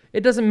people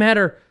it doesn't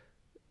matter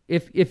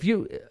if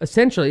you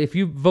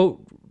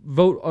vote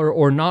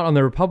or not on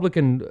the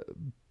Republican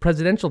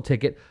presidential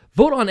ticket,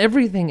 vote on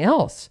everything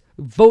else.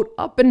 Vote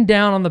up and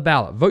down on the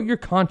ballot. Vote your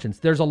conscience.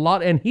 There's a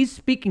lot, and he's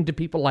speaking to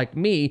people like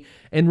me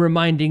and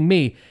reminding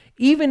me,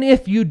 even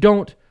if you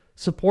don't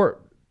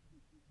support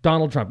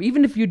Donald Trump,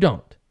 even if you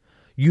don't,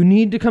 you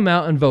need to come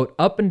out and vote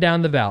up and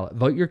down the ballot.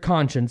 Vote your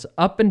conscience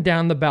up and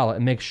down the ballot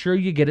and make sure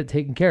you get it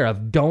taken care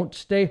of. Don't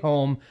stay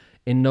home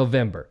in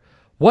November.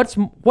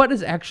 What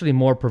is actually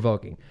more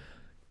provoking?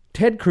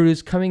 Ted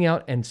Cruz coming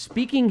out and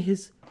speaking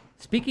his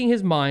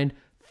mind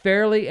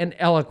fairly and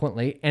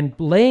eloquently and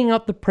laying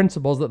out the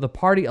principles that the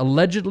party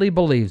allegedly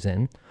believes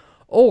in,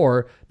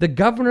 or the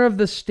governor of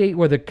the state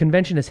where the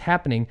convention is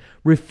happening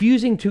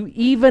refusing to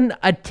even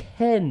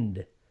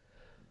attend.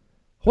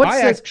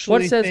 What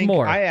says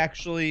more? I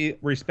actually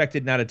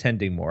respected not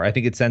attending more. I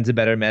think it sends a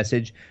better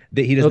message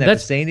that he doesn't have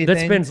to say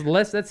anything.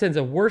 That sends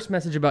a worse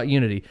message about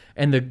unity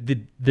and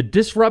the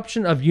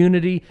disruption of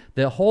unity.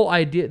 The whole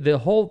idea, the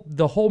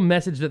whole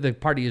message that the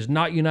party is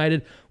not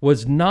united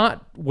was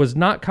not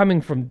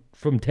coming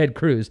from Ted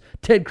Cruz.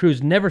 Ted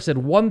Cruz never said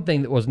one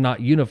thing that was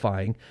not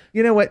unifying.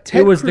 You know what?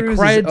 Ted Cruz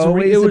is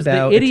always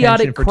about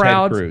attention for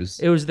Ted Cruz.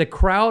 It was the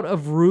crowd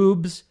of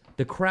rubes.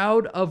 The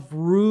crowd of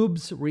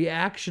rubes'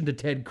 reaction to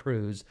Ted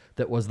Cruz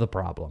that was the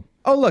problem.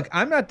 Oh, look,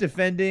 I'm not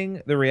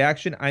defending the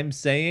reaction. I'm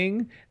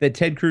saying that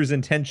Ted Cruz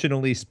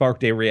intentionally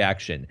sparked a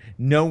reaction,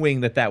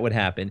 knowing that would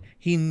happen.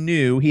 He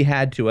knew he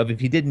had to have.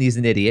 If he didn't, he's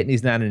an idiot, and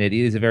he's not an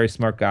idiot. He's a very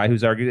smart guy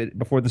who's argued it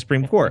before the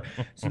Supreme Court.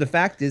 So the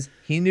fact is,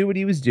 he knew what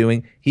he was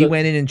doing. He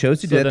went in and chose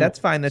to do that. That's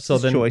fine. That's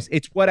his choice.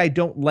 It's what I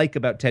don't like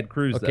about Ted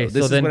Cruz, though.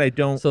 This is what I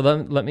don't. So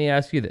then let me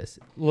ask you this.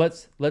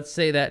 Let's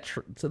say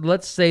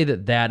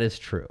that is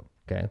true,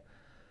 okay?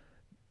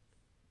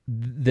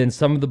 Then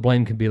some of the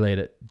blame can be laid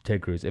at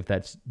Ted Cruz if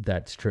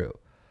that's true.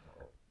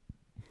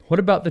 What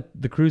about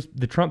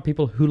the Trump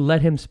people who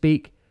let him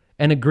speak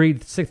and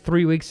agreed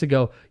 3 weeks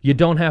ago you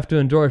don't have to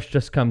endorse,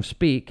 just come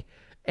speak,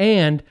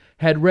 and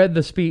had read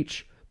the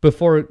speech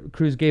before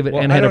Cruz gave it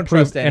and had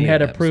approved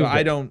it? So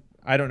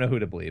I don't know who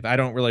to believe. I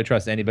don't really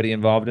trust anybody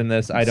involved in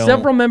this.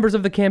 Several members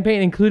of the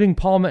campaign, including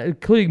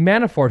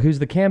Manafort, who's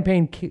the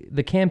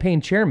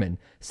campaign chairman,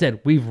 said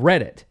we've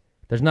read it.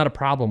 There's not a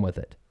problem with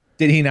it.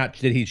 Did he not?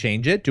 Did he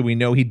change it? Do we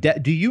know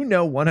do you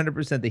know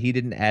 100% that he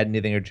didn't add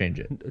anything or change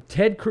it?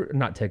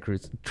 Not Ted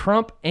Cruz.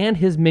 Trump and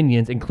his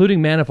minions,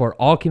 including Manafort,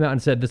 all came out and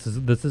said this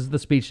is the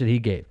speech that he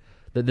gave.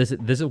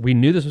 That we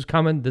knew this was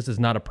coming. This is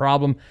not a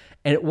problem.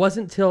 And it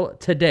wasn't till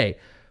today,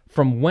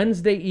 from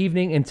Wednesday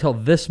evening until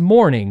this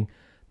morning,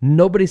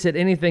 nobody said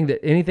anything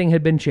that anything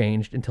had been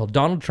changed until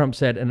Donald Trump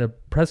said in a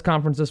press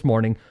conference this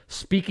morning,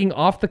 speaking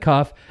off the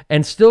cuff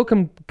and still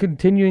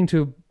continuing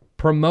to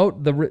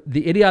promote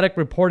the idiotic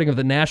reporting of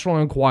the National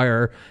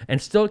Enquirer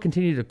and still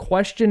continue to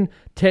question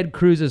Ted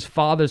Cruz's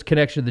father's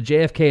connection to the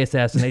JFK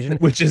assassination,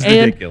 which is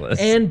ridiculous,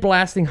 and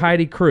blasting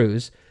Heidi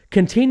Cruz,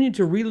 continued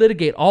to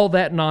relitigate all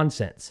that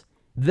nonsense.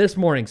 This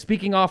morning,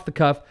 speaking off the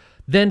cuff,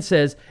 then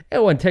says,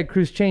 oh, and Ted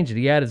Cruz changed it.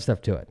 He added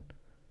stuff to it.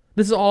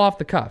 This is all off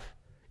the cuff.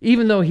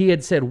 Even though he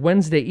had said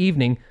Wednesday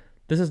evening,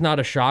 this is not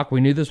a shock.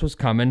 We knew this was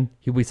coming.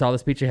 We saw the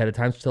speech ahead of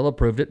time, still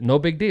approved it. No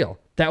big deal.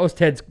 That was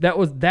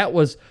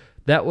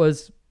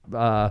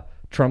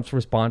Trump's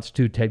response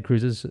to Ted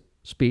Cruz's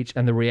speech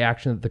and the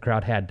reaction that the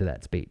crowd had to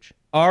that speech.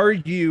 Are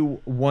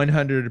you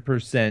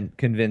 100%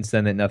 convinced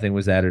then that nothing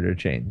was added or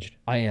changed?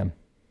 I am.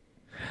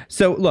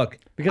 So look,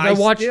 because I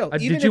watched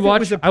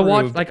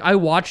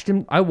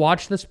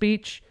the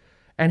speech,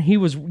 and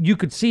you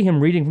could see him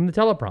reading from the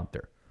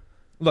teleprompter.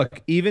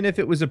 Look, even if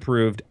it was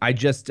approved, I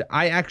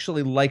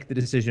actually like the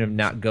decision of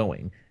not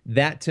going.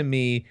 That, to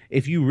me,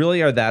 if you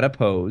really are that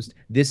opposed,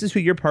 this is who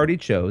your party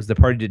chose. The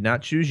party did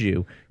not choose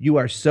you. You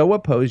are so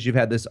opposed. You've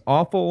had this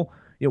awful,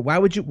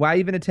 why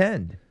even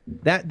attend?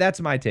 That's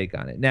my take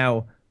on it.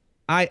 Now,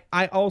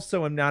 I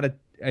also am not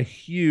a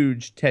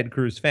huge Ted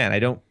Cruz fan. I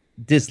don't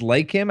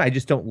dislike him. I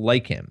just don't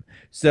like him.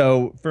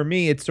 So for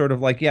me, it's sort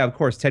of like, yeah, of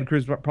course, Ted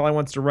Cruz probably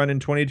wants to run in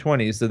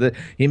 2020. So that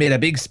he made a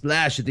big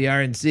splash at the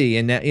RNC.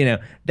 And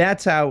that,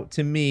 that's how,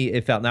 to me,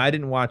 it felt. Now,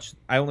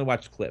 I only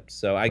watched clips.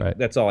 So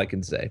that's all I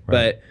can say.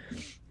 Right.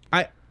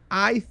 But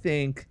I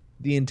think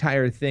the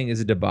entire thing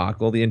is a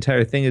debacle. The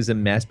entire thing is a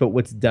mess. But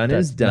what's done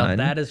is done.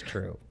 That is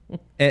true.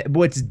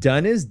 What's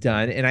done is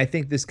done, and I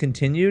think this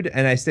continued,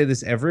 and I say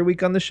this every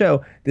week on the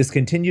show, this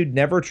continued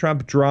never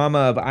Trump drama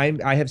of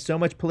I have so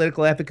much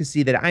political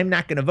efficacy that I'm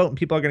not going to vote, and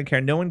people are going to care.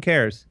 No one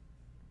cares.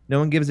 No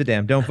one gives a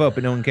damn. Don't vote,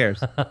 but no one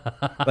cares.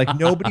 Like,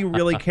 nobody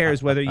really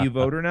cares whether you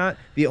vote or not.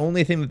 The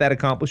only thing that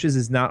accomplishes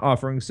is not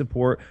offering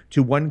support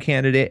to one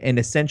candidate and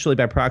essentially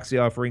by proxy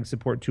offering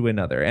support to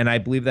another. And I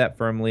believe that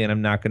firmly, and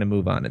I'm not going to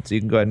move on it. So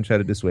you can go ahead and try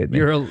to dissuade me.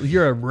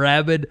 You're a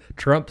rabid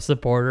Trump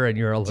supporter, and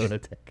you're a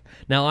lunatic.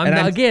 Now,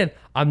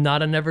 I'm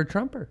not a never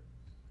Trumper.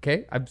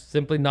 Okay, I'm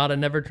simply not a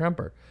never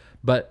Trumper.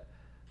 But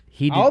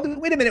he did,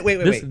 wait a minute.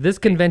 Wait. This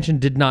convention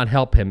did not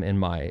help him in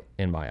my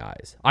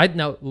eyes.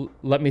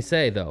 Let me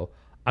say though,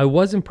 I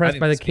was impressed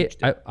by the kid.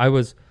 I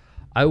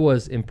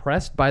was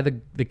impressed by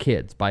the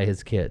kids, by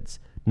his kids.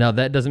 Now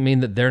that doesn't mean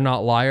that they're not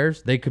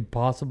liars. They could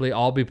possibly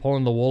all be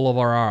pulling the wool over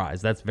our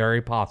eyes. That's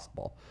very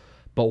possible.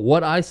 But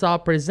what I saw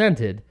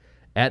presented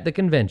at the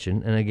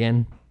convention, and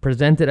again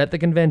presented at the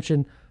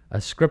convention, a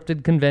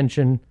scripted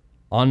convention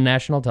on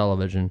national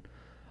television,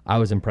 I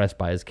was impressed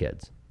by his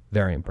kids.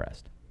 Very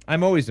impressed.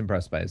 I'm always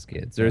impressed by his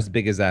kids. They're his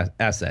biggest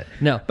asset.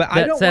 No, but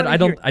I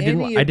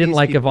didn't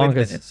like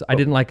Ivanka's. I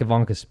didn't like it.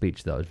 Ivanka's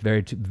speech though.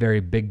 It's very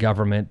big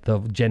government, the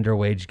gender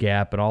wage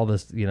gap, and all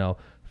this,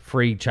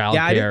 free child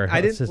care. I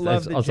didn't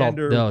love the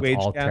gender wage gap.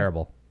 It's all gap.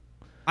 terrible.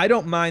 I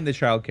don't mind the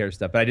child care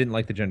stuff, but I didn't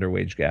like the gender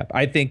wage gap.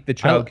 I think the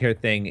child care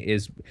thing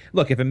is,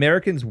 look, if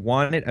Americans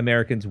want it,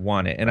 Americans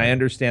want it. And I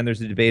understand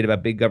there's a debate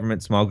about big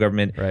government, small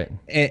government. Right.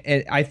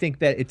 And I think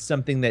that it's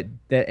something that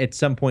at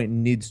some point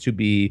needs to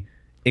be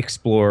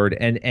explored.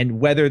 And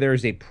whether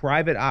there's a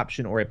private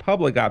option or a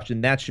public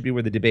option, that should be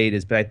where the debate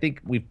is. But I think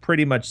we've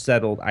pretty much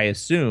settled, I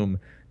assume,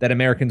 that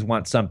Americans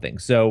want something.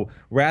 So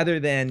rather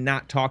than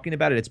not talking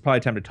about it, it's probably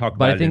time to talk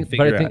about it and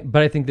figure it out.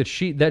 But I think that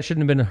shouldn't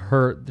have been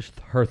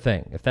her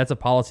thing. If that's a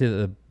policy that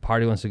the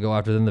party wants to go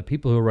after, then the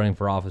people who are running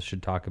for office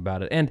should talk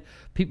about it, and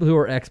people who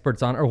are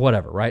experts on it or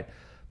whatever, right?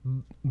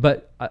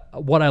 But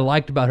what I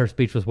liked about her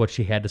speech was what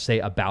she had to say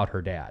about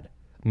her dad.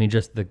 I mean,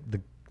 just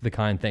the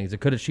kind things.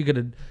 She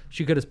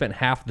could have spent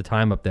half the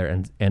time up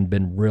there and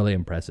been really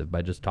impressive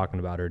by just talking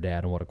about her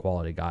dad and what a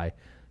quality guy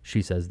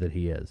she says that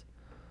he is.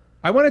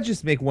 I want to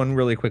just make one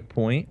really quick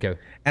point. Go.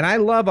 And I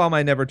love all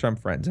my Never Trump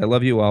friends. I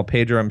love you all.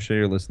 Pedro, I'm sure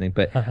you're listening.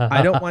 But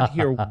I don't want to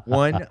hear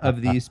one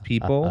of these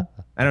people.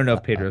 I don't know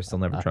if Pedro is still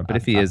Never Trump, but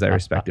if he is, I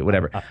respect it,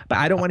 whatever. But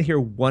I don't want to hear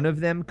one of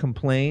them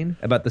complain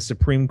about the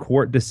Supreme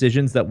Court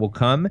decisions that will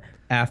come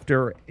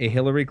after a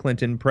Hillary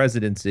Clinton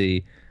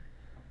presidency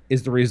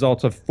is the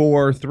result of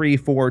 4-3,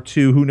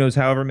 4-2, who knows,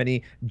 however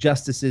many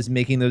justices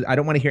making those. I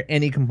don't want to hear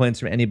any complaints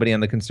from anybody on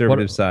the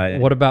conservative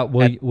side. What about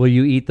will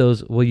you eat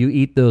those? Will you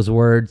eat those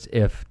words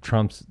if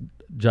Trump's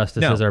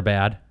justices are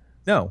bad?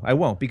 No, I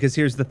won't, because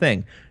here's the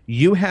thing.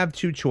 You have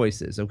two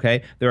choices,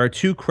 okay? There are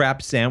two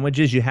crap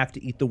sandwiches. You have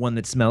to eat the one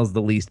that smells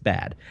the least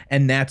bad,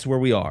 and that's where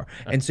we are.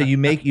 And so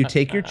you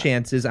take your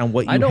chances on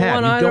what you have.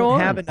 You don't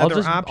have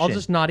another option. I'll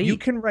just not eat.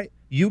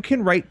 You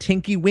can write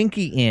Tinky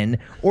Winky in,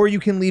 or you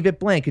can leave it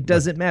blank. It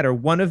doesn't matter.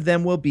 One of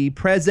them will be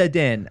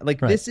president.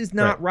 This is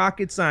not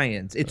rocket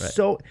science. It's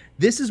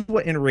this is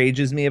what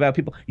enrages me about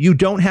people. You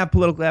don't have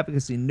political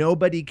efficacy.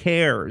 Nobody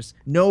cares.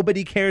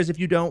 Nobody cares if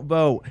you don't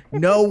vote.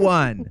 No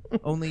one.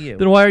 Only you.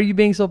 Then why are you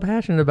being so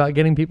passionate about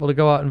getting people to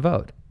go out and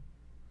vote?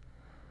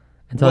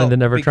 And telling the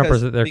Never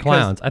Trumpers that they're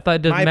clowns. I thought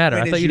it didn't matter.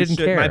 I thought you didn't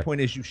care. My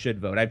point is you should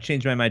vote. I've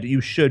changed my mind.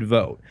 You should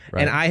vote.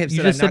 Right. And I have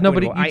said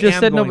nobody cares.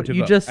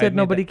 You just said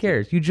nobody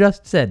cares. You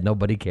just said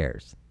nobody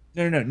cares.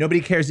 No.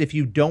 Nobody cares if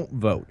you don't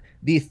vote.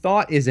 The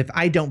thought is, if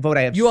I don't vote,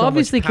 I have you so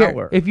obviously much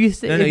power. Care. If you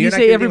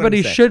say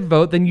everybody should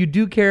vote, then you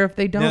do care if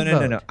they don't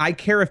vote. No. I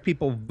care if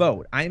people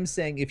vote. I'm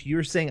saying if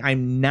you're saying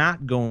I'm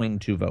not going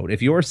to vote,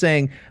 if you're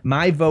saying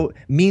my vote,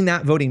 me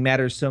not voting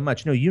matters so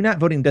much. No, you not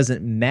voting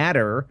doesn't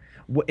matter.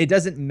 It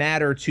doesn't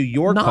matter to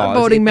your cause. Not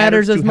voting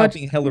matters as much.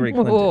 Hillary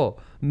Clinton. Whoa.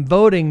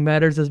 Voting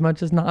matters as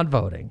much as not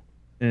voting.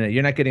 No,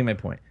 you're not getting my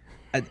point.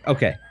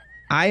 Okay.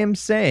 I am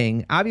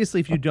saying, obviously,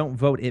 if you don't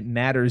vote, it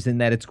matters in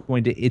that it's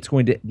going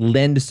to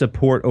lend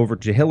support over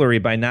to Hillary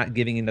by not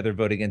giving another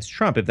vote against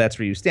Trump, if that's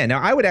where you stand.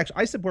 Now,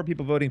 I support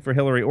people voting for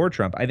Hillary or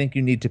Trump. I think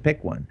you need to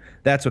pick one.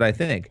 That's what I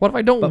think. What if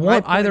I don't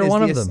want either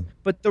one of them?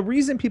 But the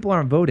reason people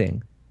aren't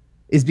voting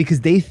is because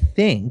they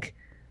think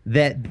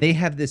that they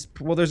have this.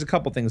 Well, there's a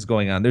couple things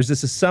going on. There's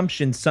this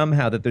assumption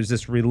somehow that there's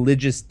this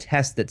religious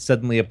test that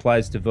suddenly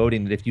applies to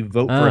voting, that if you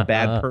vote for a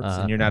bad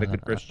person, you're not a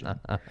good Christian.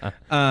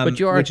 But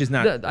you are, which is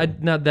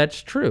not. No,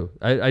 that's true.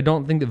 I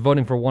don't think that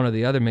voting for one or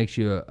the other makes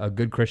you a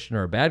good Christian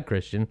or a bad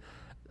Christian.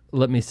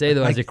 Let me say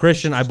though, as a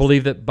Christian, I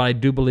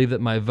do believe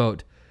that my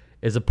vote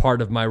is a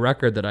part of my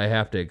record that I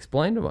have to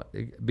explain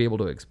be able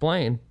to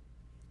explain.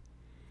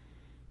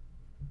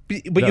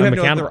 But you have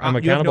no other. I'm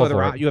accountable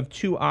for it. You have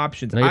two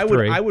options. No, you have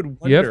three. I would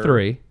wonder. You have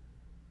three.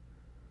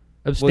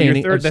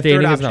 Abstaining. Well, the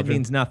third option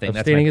means nothing.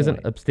 Abstaining That's my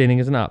point. Abstaining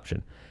is an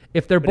option.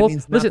 If they're both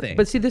listen, nothing.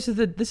 but see, this is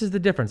the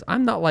difference.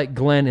 I'm not like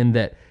Glenn in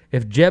that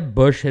if Jeb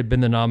Bush had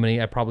been the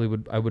nominee,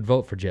 I would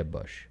vote for Jeb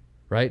Bush,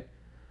 right?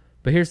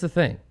 But here's the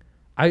thing,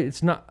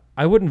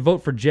 I wouldn't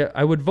vote for Jeb.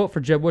 I would vote for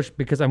Jeb Bush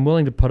because I'm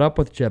willing to put up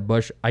with Jeb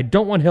Bush. I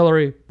don't want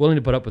Hillary willing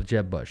to put up with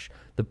Jeb Bush.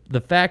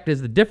 The fact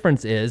is, the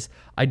difference is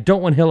I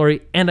don't want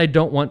Hillary and I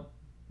don't want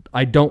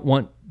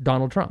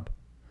Donald Trump.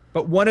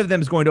 But one of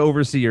them is going to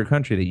oversee your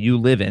country that you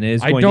live in. And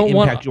is going to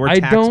impact your tax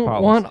policy. I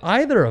don't want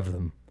either of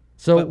them.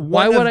 So but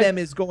one of them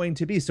is going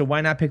to be. So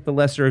why not pick the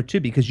lesser of two?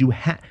 Because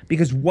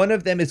because one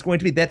of them is going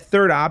to be that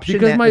third option.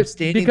 Because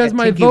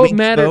my vote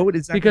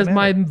matters. Because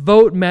my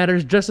vote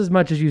matters just as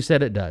much as you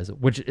said it does,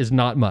 which is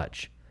not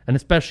much, and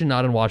especially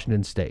not in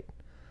Washington State.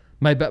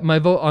 My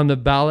vote on the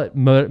ballot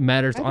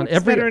matters on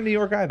every. Better in New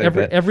York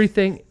either.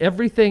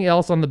 Everything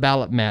else on the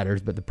ballot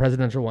matters, but the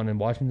presidential one in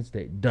Washington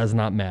State does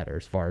not matter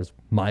as far as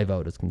my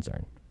vote is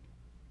concerned.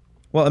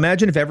 Well,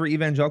 imagine if every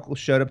evangelical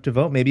showed up to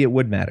vote. Maybe it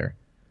would matter.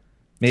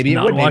 Maybe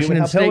it would.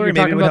 Washington State. You're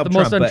talking about the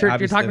most unchurched.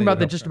 You're talking about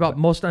the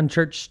most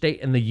unchurched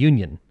state in the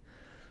union.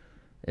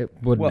 It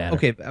wouldn't matter.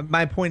 Okay,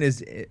 my point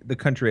is the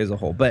country as a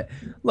whole. But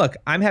look,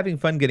 I'm having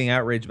fun getting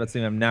outraged about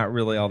something I'm not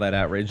really all that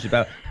outraged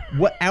about.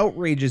 What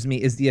outrages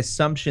me is the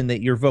assumption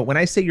that your vote, when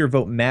I say your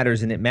vote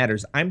matters and it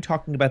matters, I'm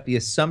talking about the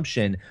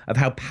assumption of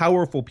how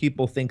powerful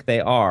people think they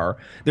are.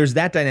 There's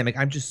that dynamic.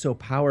 I'm just so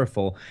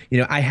powerful.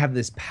 I have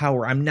this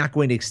power. I'm not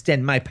going to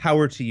extend my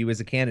power to you as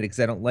a candidate because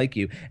I don't like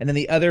you. And then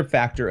the other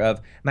factor of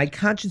my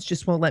conscience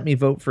just won't let me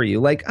vote for you.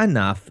 Like,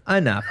 enough.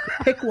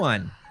 Pick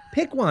one.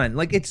 Pick one.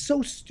 Like, it's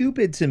so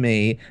stupid to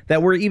me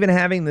that we're even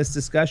having this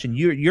discussion.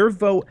 Your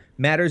vote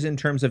matters in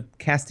terms of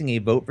casting a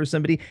vote for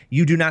somebody.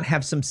 You do not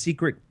have some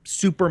secret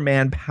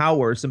Superman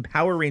power, some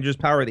Power Rangers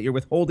power that you're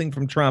withholding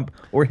from Trump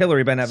or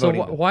Hillary by not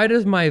voting. So why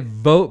does my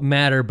vote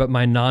matter, but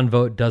my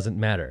non-vote doesn't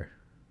matter?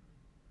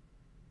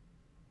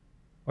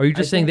 Or are you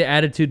just saying the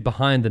attitude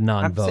behind the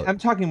non-vote? I'm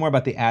talking more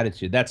about the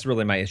attitude. That's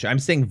really my issue. I'm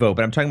saying vote,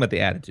 but I'm talking about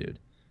the attitude.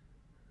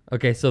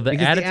 Okay, so the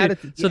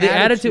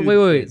attitude.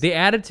 Wait. The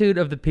attitude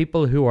of the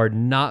people who are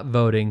not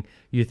voting,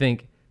 you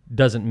think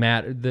doesn't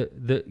matter.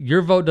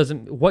 Your vote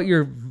doesn't. What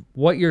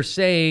you're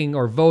saying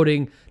or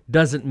voting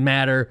doesn't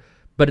matter.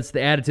 But it's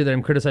the attitude that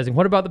I'm criticizing.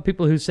 What about the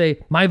people who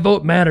say my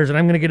vote matters and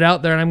I'm going to get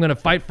out there and I'm going to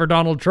fight for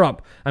Donald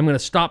Trump? I'm going to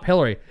stop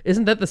Hillary.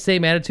 Isn't that the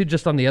same attitude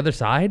just on the other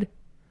side?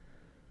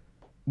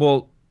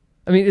 Well,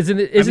 I mean, isn't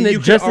it you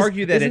just could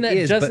argue that it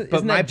is?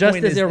 But my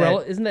point is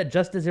isn't that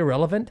just as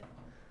irrelevant?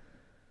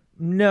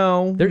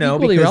 No, they're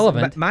equally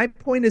relevant. My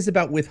point is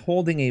about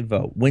withholding a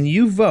vote. When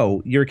you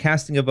vote, you're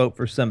casting a vote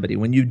for somebody.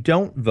 When you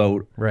don't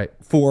vote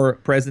for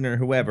president or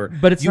whoever,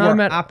 but it's not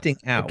opting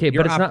out. Okay,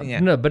 you're but it's opting not.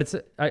 out. No, but it's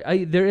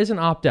there is an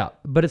opt out,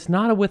 but it's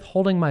not a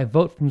withholding my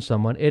vote from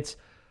someone. It's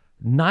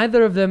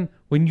neither of them.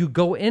 When you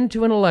go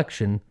into an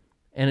election,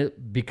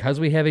 because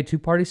we have a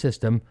two-party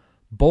system,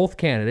 both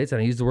candidates, and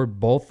I use the word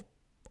both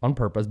on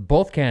purpose,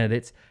 both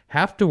candidates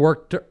have to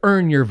work to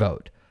earn your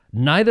vote.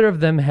 Neither of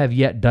them have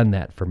yet done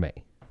that for me.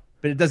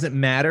 But it doesn't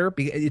matter.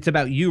 It's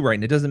about you, right?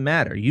 And it doesn't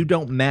matter. You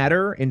don't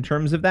matter in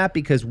terms of that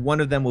because one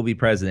of them will be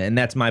president, and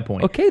that's my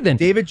point. Okay, then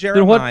David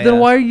Jeremiah. Then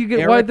why are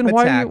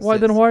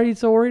you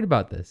so worried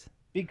about this?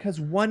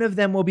 Because one of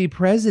them will be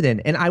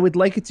president, and I would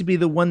like it to be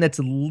the one that's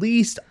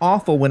least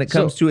awful when it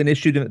comes to an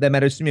issue that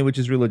matters to me, which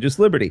is religious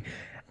liberty.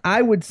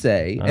 I would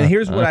say, and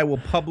here's what I will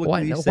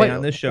publicly say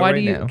on this show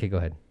now. Okay, go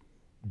ahead.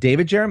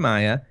 David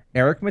Jeremiah,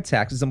 Eric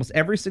Metaxas, almost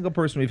every single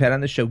person we've had on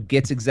the show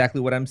gets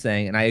exactly what I'm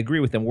saying, and I agree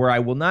with them. Where I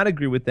will not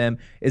agree with them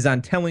is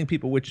on telling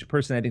people which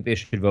person I think they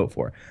should vote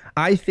for.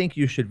 I think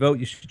you should vote.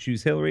 You should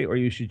choose Hillary or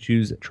you should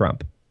choose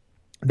Trump.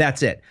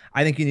 That's it.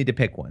 I think you need to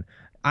pick one.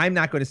 I'm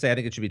not going to say I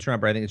think it should be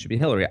Trump or I think it should be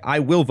Hillary. I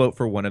will vote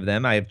for one of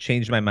them. I have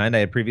changed my mind. I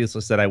had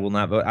previously said I will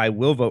not vote. I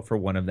will vote for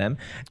one of them,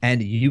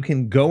 and you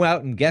can go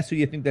out and guess who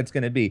you think that's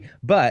going to be.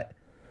 But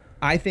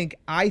I think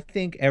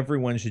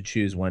everyone should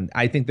choose one.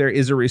 I think there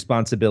is a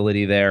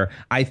responsibility there.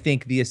 I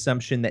think the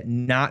assumption that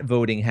not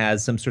voting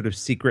has some sort of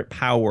secret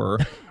power.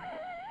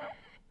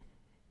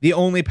 The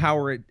only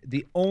power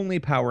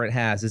it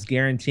has is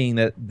guaranteeing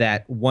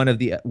that one of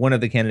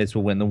the candidates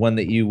will win, the one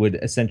that you would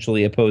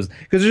essentially oppose.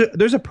 Because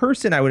there's a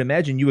person I would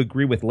imagine you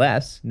agree with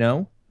less.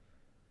 No.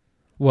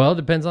 Well, it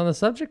depends on the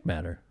subject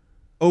matter.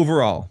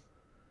 Overall,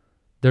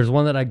 there's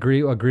one that I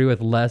agree with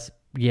less.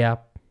 Yeah.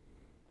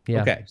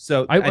 Yeah. Okay.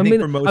 So I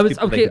think for most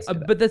people, okay,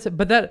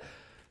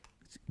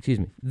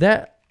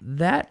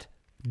 that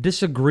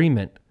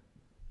disagreement,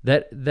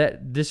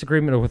 that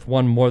disagreement with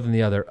one more than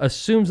the other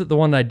assumes that the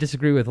one that I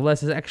disagree with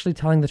less is actually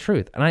telling the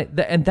truth,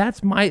 and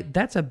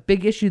that's a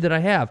big issue that I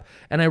have,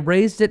 and I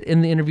raised it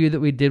in the interview that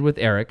we did with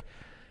Eric,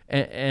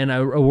 and I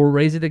will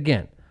raise it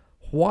again.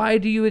 Why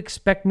do you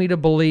expect me to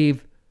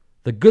believe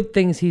the good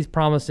things he's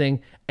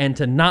promising and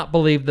to not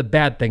believe the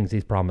bad things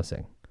he's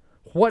promising?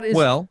 What is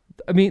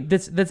I mean,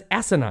 that's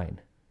asinine.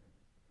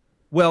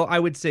 Well, I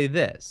would say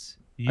this.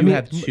 You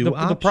have two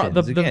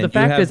options. The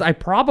fact is, I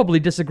probably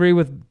disagree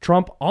with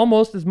Trump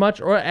almost as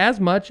much or as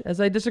much as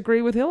I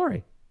disagree with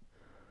Hillary.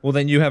 Well,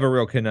 then you have a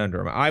real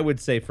conundrum. I would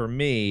say for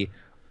me,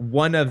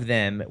 one of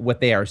them,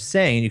 what they are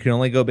saying, you can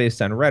only go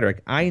based on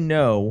rhetoric. I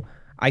know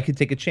I could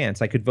take a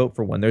chance. I could vote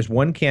for one. There's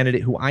one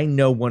candidate who I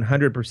know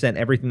 100%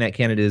 everything that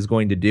candidate is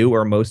going to do,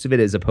 or most of it,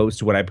 is opposed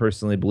to what I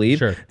personally believe.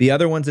 Sure. The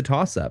other one's a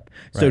toss-up.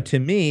 Right. So to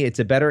me, it's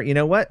a better, you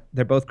know what?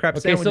 They're both crap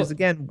sandwiches.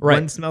 Again,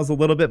 one smells a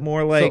little bit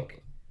more like...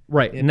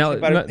 Right. Now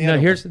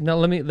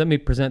let me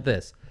present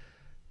this.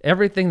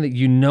 Everything that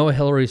you know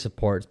Hillary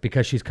supports,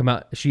 because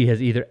she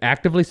has either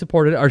actively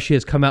supported it or she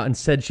has come out and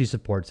said she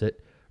supports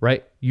it,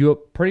 right? You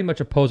pretty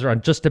much oppose her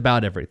on just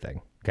about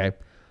everything, okay?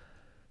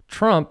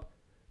 Trump,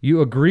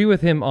 you agree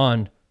with him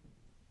on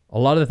a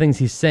lot of the things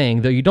he's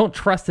saying, though you don't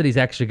trust that he's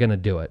actually going to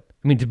do it.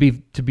 I mean, to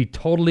be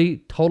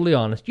totally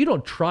honest, you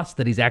don't trust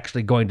that he's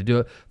actually going to do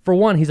it. For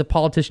one, he's a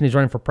politician. He's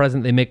running for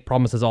president. They make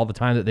promises all the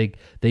time that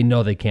they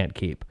know they can't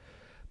keep.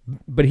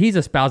 But he's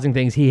espousing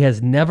things he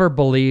has never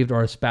believed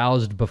or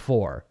espoused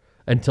before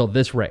until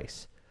this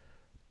race.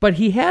 But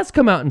he has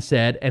come out and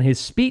said, and his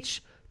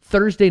speech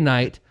Thursday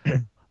night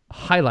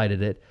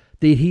highlighted it,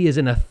 that he is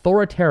an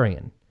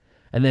authoritarian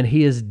and that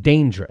he is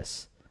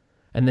dangerous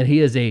and that he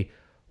is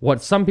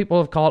what some people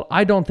have called,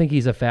 I don't think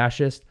he's a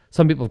fascist.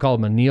 Some people have called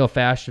him a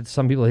neo-fascist.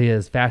 Some people, he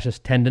has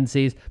fascist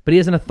tendencies, but he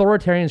has an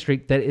authoritarian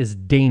streak that is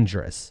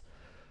dangerous.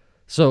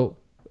 So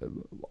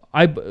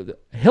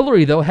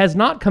Hillary, though, has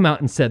not come out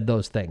and said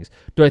those things.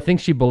 Do I think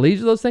she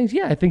believes those things?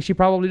 Yeah, I think she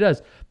probably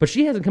does. But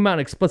she hasn't come out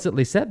and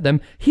explicitly said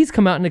them. He's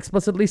come out and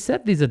explicitly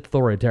said these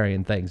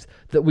authoritarian things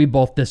that we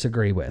both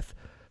disagree with.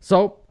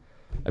 So,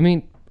 I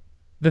mean,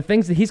 the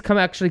things that he's come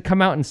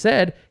out and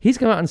said, he's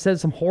come out and said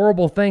some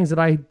horrible things that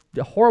I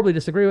horribly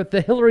disagree with,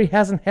 that Hillary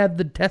hasn't had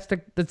the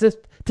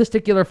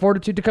testicular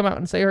fortitude to come out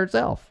and say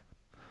herself.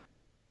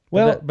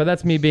 Well, but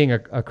that's me being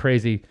a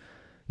crazy,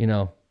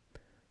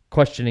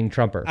 questioning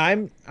Trumper.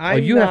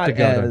 You have to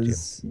go,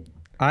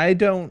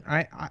 don't you?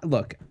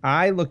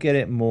 I look at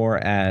it more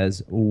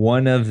as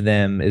one of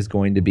them is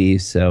going to be,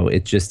 so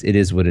it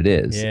is what it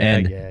is.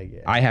 Yeah.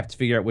 I have to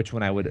figure out which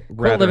one I would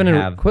rather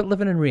have. Quit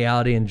living in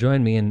reality and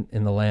join me in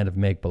the land of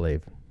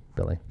make-believe,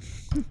 Billy.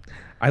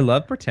 I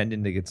love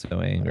pretending to get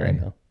so angry. I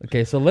know.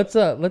 Okay, so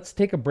let's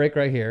take a break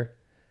right here,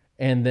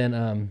 and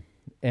then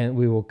and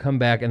we will come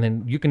back, and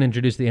then you can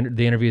introduce the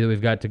interview that we've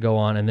got to go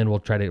on, and then we'll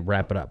try to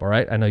wrap it up, all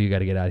right? I know you got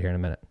to get out of here in a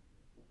minute.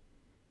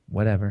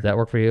 Whatever. Does that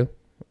work for you?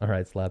 All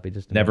right, Slappy.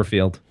 Just never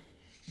field.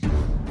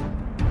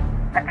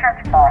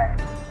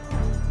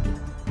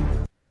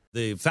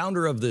 The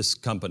founder of this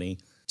company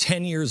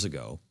 10 years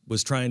ago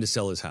was trying to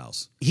sell his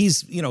house.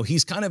 He's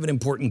kind of an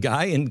important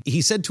guy. And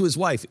he said to his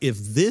wife, if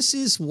this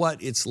is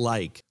what it's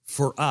like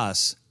for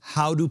us,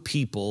 how do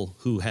people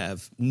who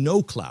have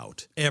no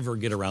clout ever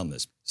get around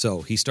this?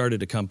 So he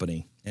started a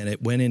company and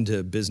it went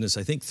into business,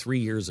 I think 3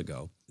 years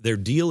ago. Their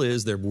deal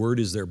is their word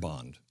is their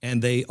bond.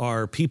 And they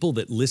are people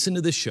that listen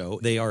to this show.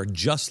 They are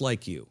just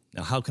like you.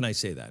 Now, how can I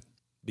say that?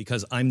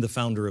 Because I'm the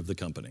founder of the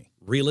company.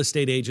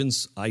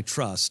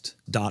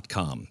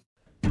 realestateagentsitrust.com.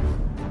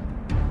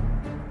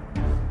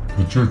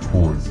 The Church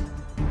Boys.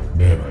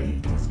 Man, I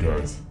hate these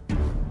guys.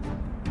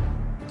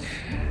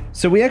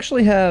 So we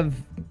actually have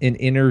an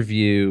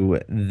interview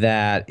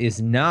that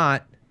is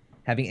not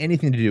having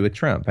anything to do with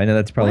Trump. I know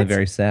that's probably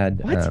very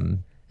sad.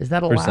 Is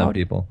that allowed? For some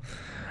people.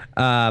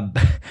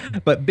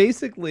 But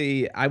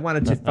basically, I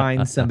wanted to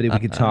find somebody we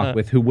could talk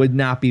with who would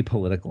not be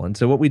political. And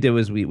so what we did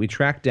was we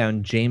tracked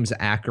down James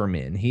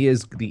Ackerman. He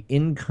is the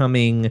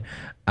incoming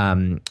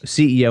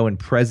CEO and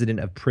president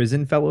of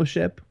Prison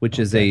Fellowship, which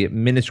is a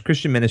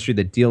Christian ministry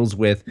that deals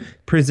with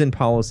prison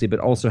policy,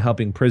 but also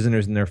helping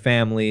prisoners and their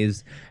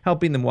families,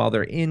 helping them while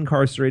they're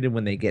incarcerated,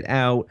 when they get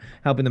out,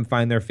 helping them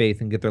find their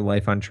faith and get their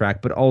life on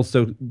track, but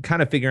also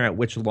kind of figuring out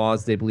which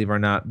laws they believe are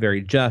not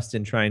very just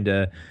and trying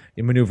to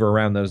maneuver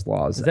around those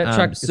laws. Is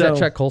that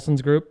Chuck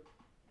Colson's group?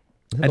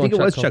 I think it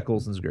was Chuck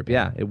Colson's group.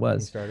 Yeah, it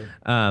was. He started.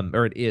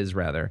 Or it is,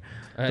 rather.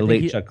 The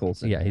late Chuck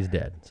Colson. Yeah, he's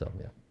dead. So,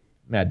 yeah.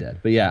 Mad dead.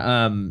 But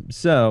yeah,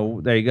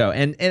 so there you go.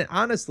 And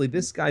honestly,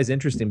 this guy's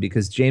interesting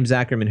because James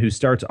Ackerman, who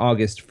starts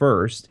August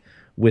 1st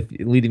with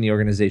leading the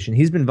organization,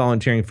 he's been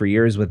volunteering for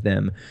years with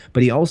them,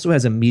 but he also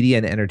has a media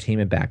and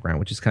entertainment background,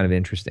 which is kind of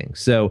interesting.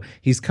 So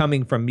he's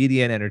coming from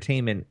media and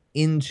entertainment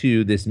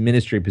into this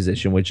ministry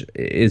position, which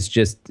is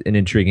just an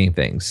intriguing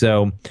thing.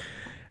 So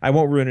I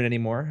won't ruin it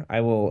anymore.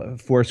 I will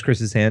force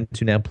Chris's hand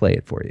to now play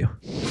it for you.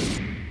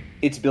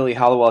 It's Billy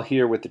Hollowell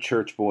here with the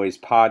Church Boys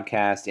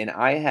podcast, and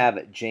I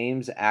have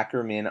James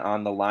Ackerman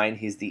on the line.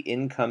 He's the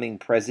incoming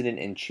president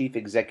and chief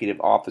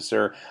executive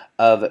officer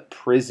of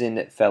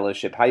Prison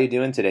Fellowship. How you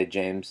doing today,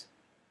 James?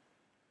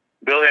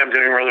 Billy, I'm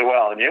doing really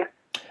well, and you?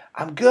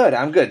 I'm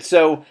good.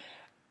 So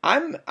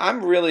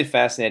I'm really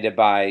fascinated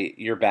by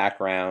your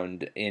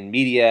background in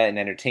media and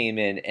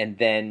entertainment, and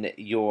then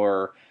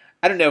your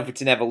I don't know if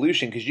it's an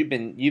evolution because you've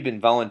been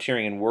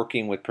volunteering and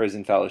working with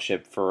Prison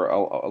Fellowship for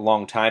a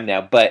long time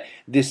now, but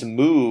this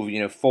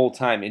move, full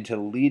time into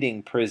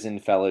leading Prison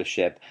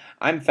Fellowship,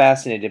 I'm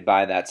fascinated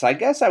by that. So I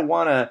guess where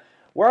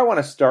I want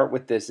to start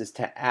with this is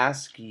to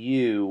ask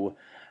you,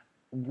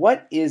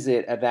 what is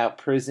it about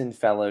Prison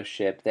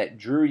Fellowship that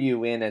drew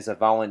you in as a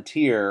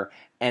volunteer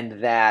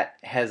and that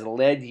has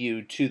led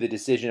you to the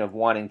decision of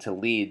wanting to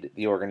lead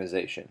the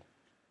organization?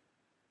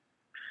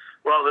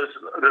 Well,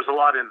 there's a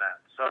lot in that.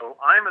 So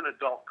I'm an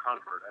adult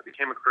convert. I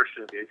became a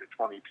Christian at the age of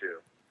 22.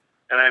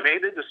 And I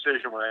made the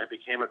decision when I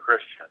became a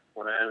Christian,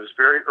 when I was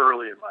very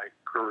early in my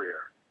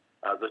career,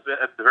 at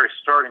the very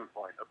starting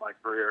point of my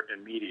career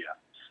in media.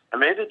 I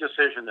made the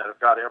decision that if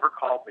God ever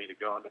called me to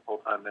go into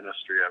full-time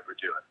ministry, I would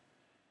do it.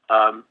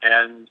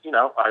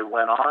 I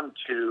went on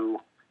to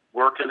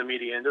work in the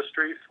media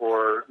industry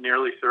for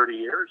nearly 30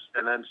 years,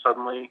 and then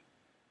suddenly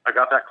I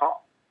got that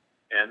call.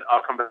 And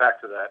I'll come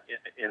back to that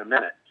in a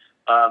minute.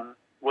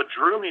 What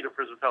drew me to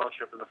Prison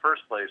Fellowship in the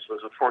first place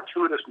was a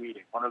fortuitous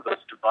meeting, one of those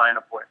divine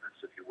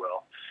appointments, if you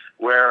will,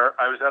 where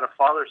I was at a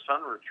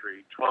father-son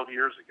retreat 12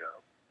 years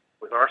ago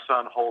with our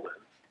son Holden,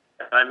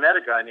 and I met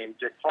a guy named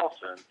Dick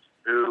Paulson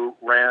who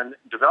ran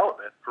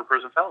development for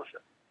Prison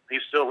Fellowship.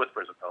 He's still with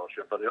Prison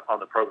Fellowship, but on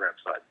the program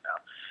side now.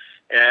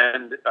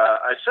 And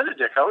I said to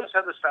Dick, I always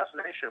had this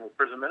fascination with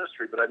prison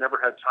ministry, but I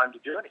never had time to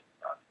do anything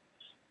about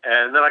it.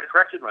 And then I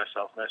corrected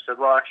myself, and I said,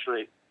 well,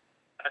 actually,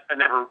 I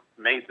never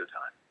made the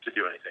time to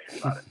do anything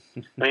about it.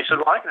 And he said,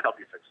 well, I can help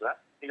you fix that.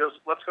 He goes,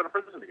 let's go to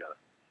prison together.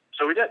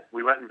 So we did.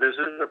 We went and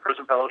visited a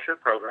Prison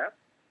Fellowship program,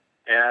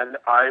 and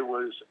I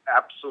was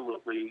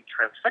absolutely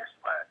transfixed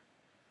by it.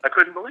 I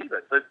couldn't believe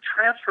it. The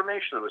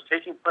transformation that was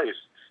taking place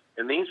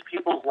in these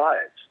people's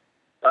lives,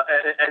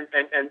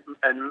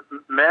 and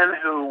men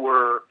who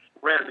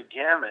ran the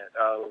gamut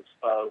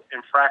of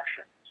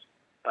infractions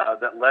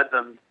that led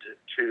them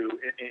to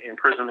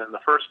imprisonment in the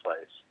first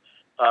place,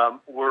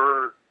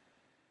 were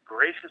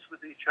gracious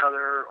with each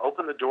other,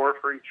 opened the door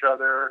for each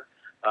other,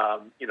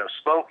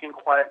 spoke in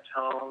quiet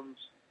tones,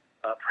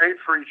 prayed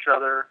for each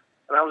other.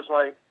 And I was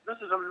like, this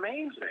is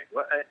amazing.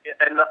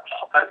 And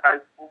I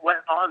went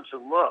on to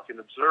look and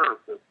observe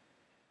the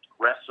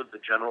rest of the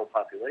general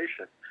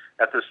population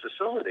at this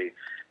facility.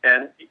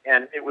 And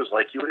it was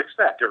like you would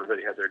expect.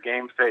 Everybody had their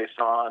game face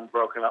on,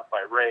 broken up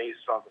by race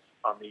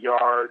on the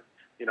yard,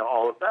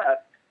 all of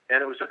that.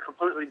 And it was a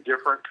completely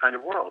different kind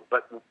of world.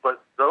 But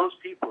those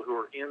people who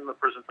were in the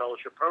Prison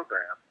Fellowship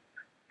program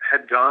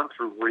had gone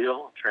through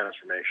real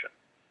transformation.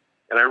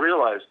 And I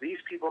realized these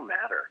people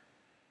matter.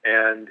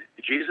 And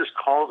Jesus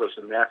calls us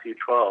in Matthew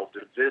 12 to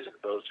visit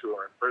those who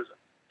are in prison.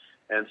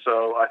 And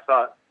so I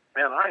thought,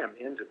 man, I am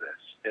into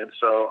this. And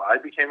so I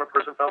became a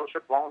Prison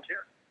Fellowship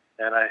volunteer.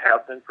 And I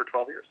have been for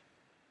 12 years.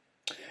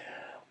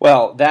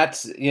 Well,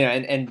 that's,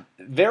 and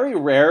very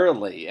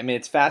rarely,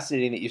 it's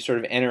fascinating that you sort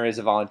of enter as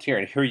a volunteer,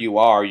 and here you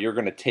are, you're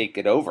going to take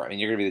it over.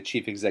 You're going to be the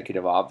chief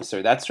executive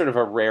officer. That's sort of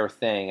a rare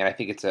thing, and I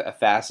think it's a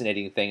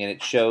fascinating thing, and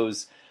it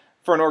shows,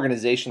 for an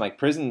organization like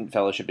Prison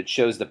Fellowship, it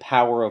shows the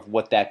power of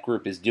what that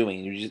group is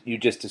doing. You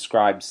just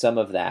described some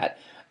of that,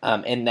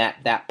 and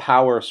that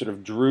power sort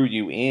of drew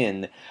you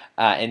in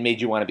and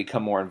made you want to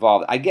become more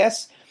involved. I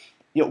guess,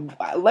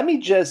 let me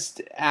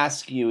just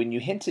ask you, and you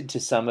hinted to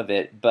some of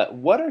it, but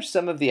what are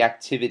some of the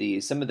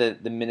activities, some of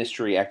the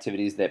ministry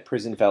activities that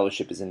Prison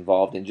Fellowship is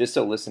involved in, just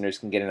so listeners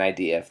can get an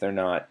idea if they're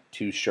not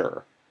too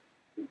sure?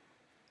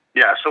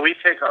 Yeah, so we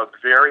take a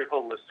very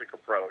holistic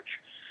approach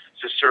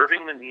to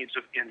serving the needs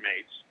of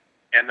inmates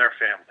and their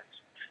families.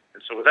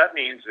 And so what that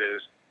means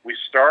is we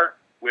start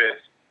with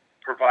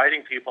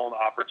providing people an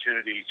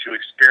opportunity to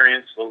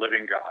experience the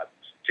living God,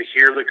 to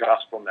hear the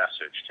gospel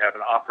message, to have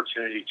an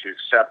opportunity to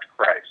accept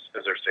Christ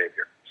as their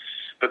Savior.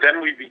 But then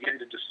we begin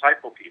to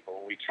disciple people,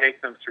 and we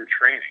take them through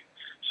training.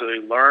 So they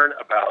learn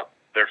about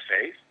their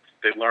faith,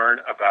 they learn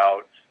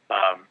about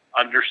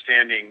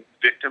understanding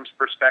victims'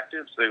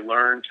 perspectives, they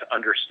learn to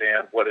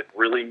understand what it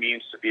really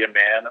means to be a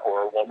man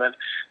or a woman,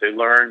 they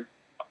learn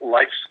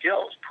life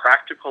skills,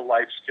 practical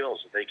life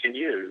skills that they can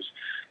use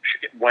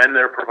when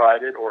they're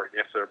provided, or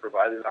if they're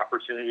provided, an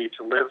opportunity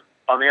to live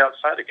on the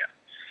outside again.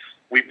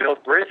 We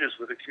build bridges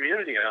with the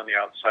community on the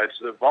outside,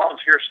 so the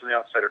volunteers from the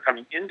outside are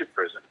coming into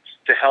prison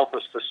to help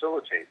us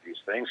facilitate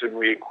these things, and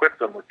we equip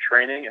them with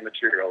training and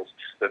materials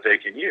that they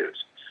can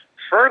use.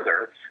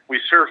 Further, we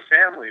serve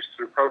families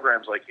through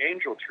programs like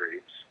Angel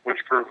Tree, which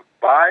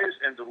provides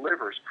and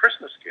delivers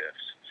Christmas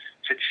gifts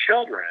to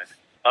children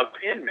of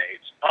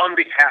inmates on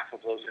behalf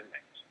of those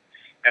inmates,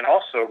 and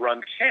also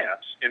run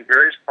camps in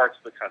various parts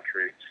of the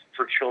country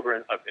for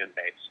children of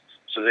inmates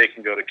so they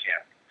can go to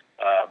camp.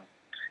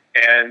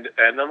 And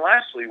then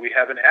lastly, we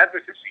have an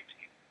advocacy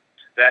team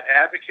that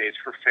advocates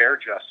for fair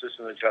justice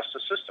in the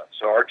justice system.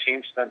 So our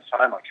team spends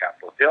time on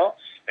Capitol Hill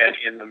and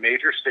in the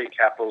major state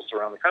capitals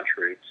around the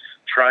country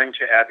trying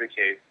to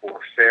advocate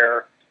for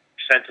fair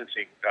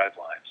sentencing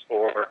guidelines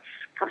or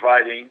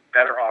providing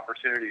better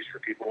opportunities for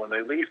people when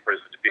they leave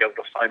prison to be able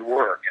to find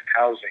work and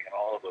housing and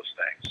all of those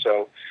things.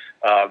 So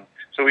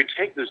we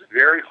take this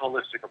very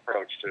holistic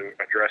approach to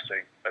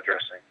addressing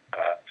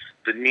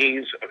the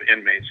needs of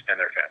inmates and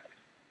their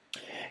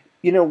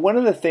families. One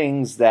of the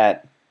things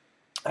that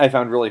I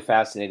found really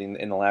fascinating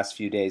in the last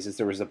few days is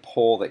there was a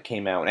poll that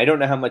came out, and I don't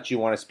know how much you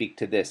want to speak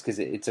to this because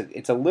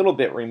it's a little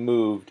bit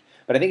removed,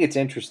 but I think it's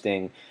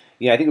interesting.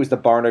 I think it was the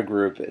Barna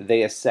Group.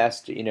 They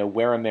assessed,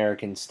 where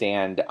Americans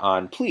stand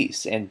on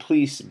police and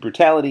police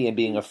brutality and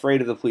being afraid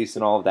of the police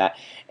and all of that.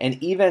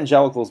 And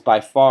evangelicals, by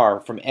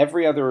far, from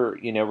every other,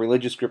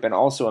 religious group and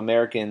also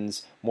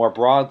Americans more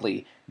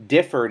broadly,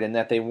 differed in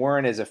that they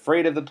weren't as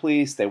afraid of the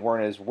police. They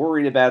weren't as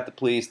worried about the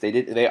police.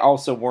 They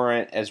also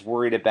weren't as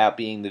worried about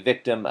being the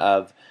victim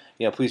of,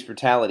 police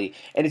brutality.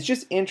 And it's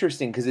just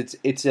interesting because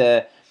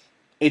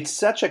it's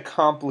such a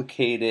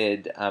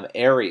complicated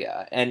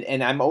area,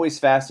 and I'm always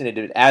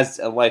fascinated as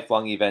a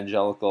lifelong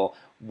evangelical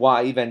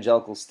why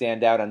evangelicals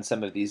stand out on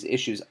some of these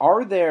issues.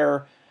 Are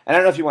there, and I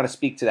don't know if you want to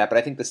speak to that, but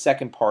I think the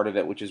second part of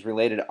it, which is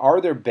related, are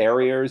there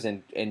barriers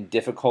and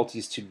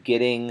difficulties to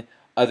getting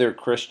other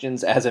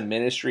Christians as a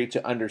ministry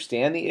to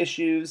understand the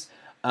issues,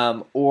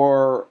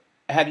 or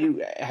have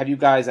you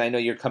guys? I know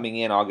you're coming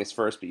in August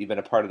 1st, but you've been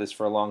a part of this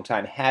for a long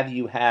time. Have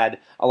you had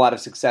a lot of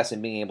success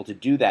in being able to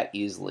do that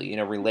easily?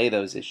 Relay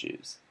those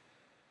issues.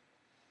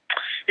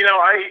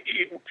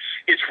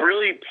 It's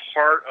really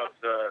part of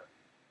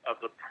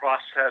the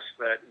process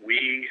that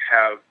we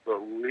have the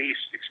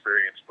least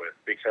experience with,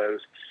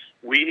 because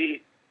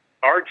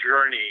our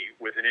journey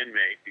with an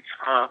inmate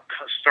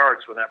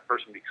starts when that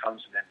person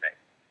becomes an inmate.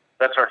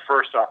 That's our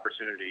first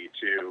opportunity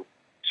to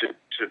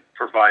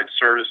provide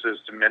services,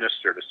 to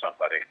minister to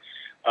somebody,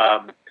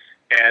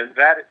 and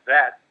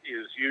that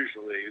is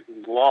usually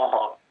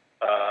long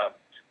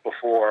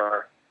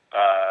before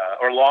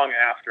or long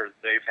after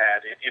they've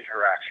had an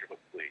interaction with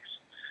police.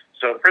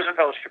 So Prison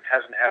Fellowship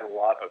hasn't had a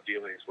lot of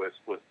dealings with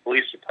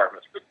police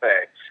departments per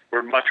se.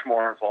 We're much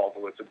more involved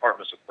with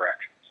departments of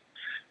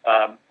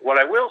corrections. What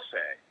I will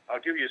say,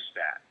 I'll give you a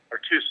stat, or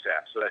two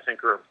stats that I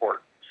think are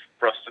important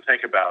for us to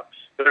think about,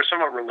 that are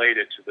somewhat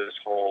related to this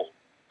whole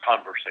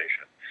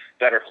conversation,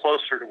 that are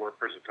closer to where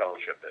Prison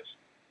Fellowship is.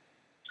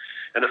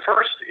 And the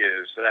first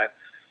is that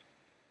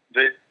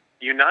the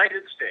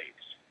United States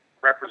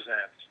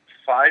represents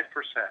 5%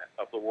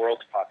 of the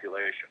world's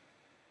population,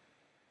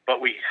 but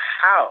we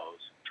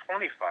house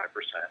 25%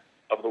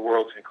 of the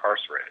world's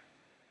incarcerated.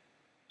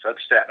 So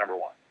that's stat number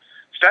one.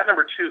 Stat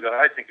number two that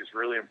I think is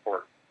really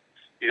important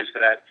is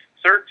that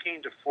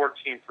 13 to 14%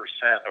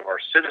 of our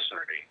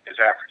citizenry is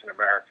African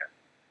American,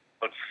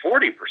 but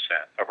 40%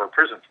 of our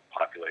prison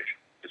population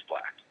is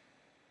black.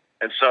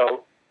 And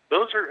so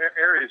those are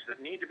areas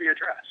that need to be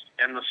addressed,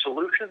 and the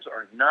solutions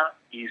are not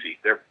easy.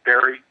 They're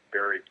very,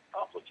 very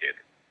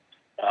complicated.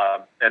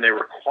 And they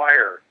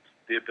require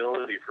the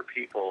ability for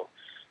people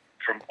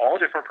from all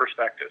different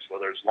perspectives,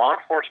 whether it's law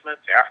enforcement,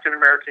 the African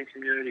American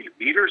community,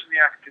 leaders in the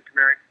African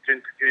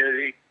American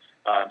community,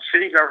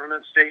 city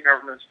government, state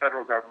governments,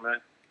 federal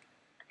government,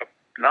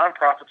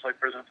 nonprofits like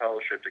Prison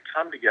Fellowship, to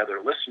come together,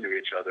 listen to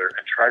each other,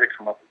 and try to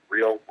come up with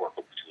real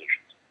workable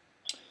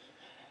solutions.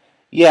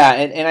 Yeah,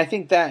 and I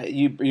think that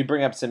you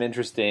bring up some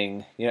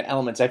interesting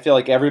elements. I feel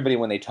like everybody,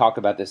 when they talk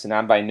about this, and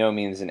I'm by no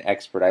means an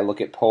expert, I look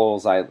at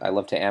polls, I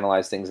love to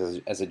analyze things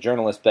as a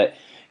journalist, but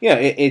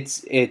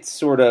it's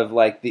sort of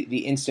like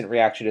the instant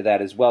reaction to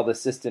that is, well, the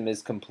system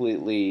is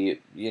completely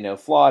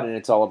flawed and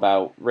it's all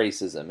about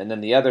racism. And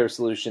then the other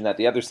solution that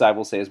the other side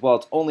will say is, well,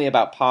 it's only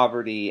about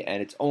poverty,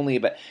 and it's only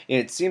about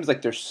it seems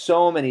like there's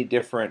so many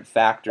different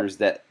factors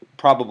that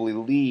probably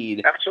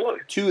lead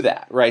Absolutely. To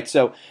that, right?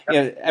 So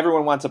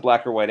everyone wants a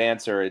black or white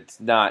answer. It's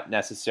not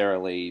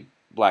necessarily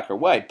black or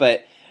white,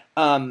 but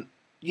and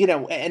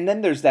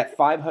then there's that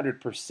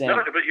 500%.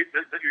 No, but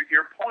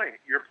your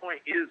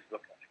point is the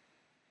point.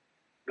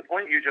 The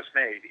point you just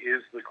made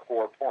is the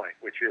core point,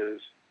 which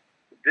is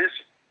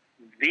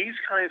these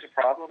kinds of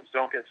problems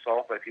don't get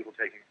solved by people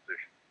taking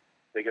positions.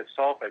 They get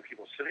solved by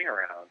people sitting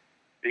around,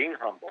 being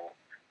humble,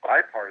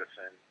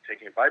 bipartisan,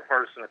 taking a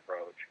bipartisan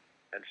approach,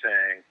 and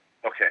saying,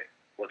 okay,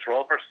 let's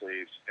roll up our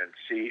sleeves and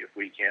see if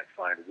we can't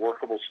find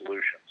workable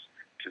solutions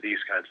to these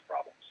kinds of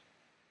problems.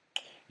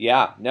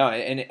 Yeah, no,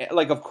 and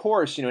of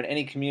course, in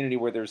any community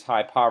where there's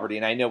high poverty,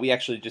 and I know we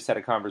actually just had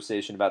a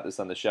conversation about this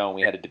on the show, and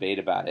we had a debate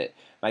about it,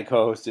 my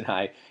co-host and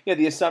I.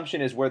 The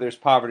assumption is where there's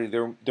poverty,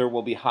 there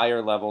will be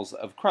higher levels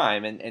of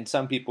crime, and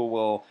some people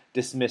will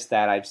dismiss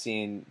that. I've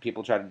seen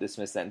people try to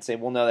dismiss that and say,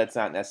 well, no, that's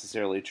not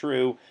necessarily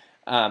true.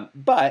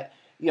 But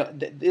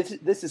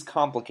this is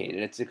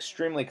complicated. It's an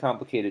extremely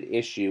complicated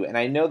issue, and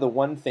I know the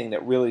one thing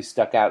that really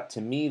stuck out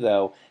to me,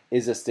 though,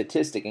 is a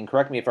statistic, and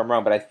correct me if I'm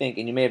wrong, but I think,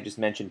 and you may have just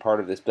mentioned part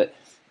of this, but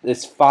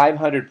this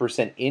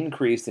 500%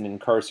 increase in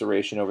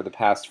incarceration over the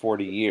past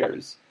 40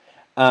 years.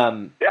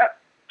 Yeah.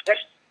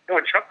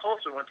 When Chuck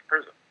Colson went to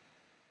prison,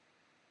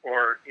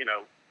 or,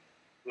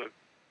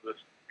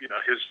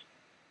 his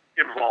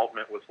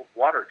involvement with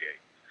Watergate,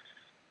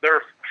 there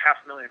are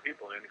 500,000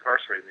 people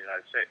incarcerated in the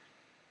United States.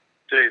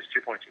 Today it's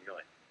 2.2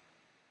 million.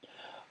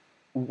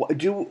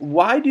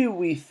 Why do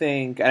we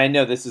think, and I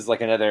know this is like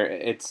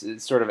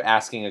it's sort of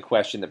asking a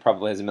question that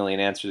probably has a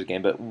million answers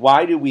again, but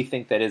why do we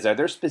think that is? Are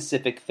there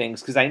specific things?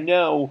 Because I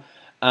know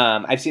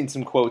I've seen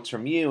some quotes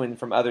from you and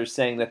from others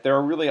saying that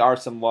there really are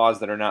some laws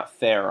that are not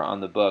fair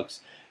on the books.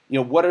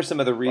 What are some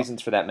of the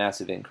reasons for that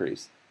massive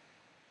increase?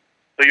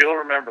 So you'll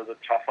remember the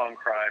tough on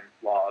crime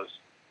laws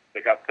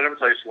that got put in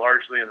place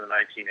largely in the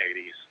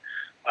 1980s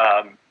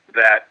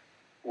that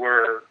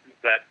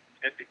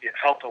it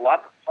helped a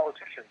lot of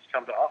politicians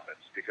come to office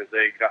because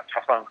they got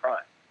tough on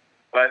crime.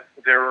 But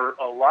there were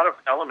a lot of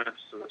elements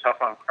to the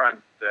tough on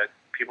crime that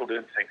people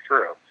didn't think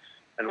through.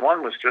 And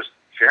one was just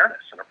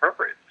fairness and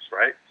appropriateness,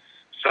 right?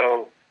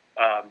 So,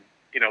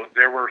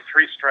 there were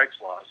 3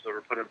 strikes laws that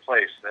were put in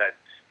place that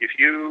if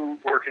you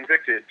were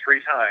convicted 3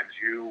 times,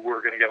 you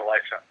were going to get a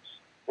life sentence.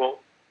 Well,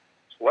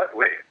 what?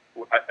 Wait,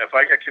 if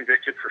I get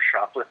convicted for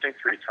shoplifting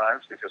 3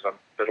 times because I'm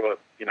a bit of a,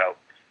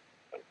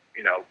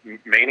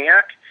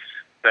 maniac,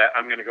 that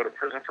I'm going to go to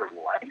prison for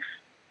life?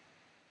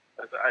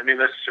 I mean,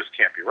 this just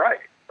can't be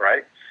right?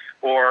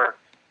 Or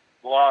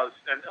laws,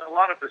 and a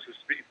lot of this is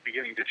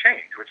beginning to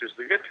change, which is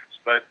the good news,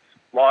 but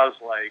laws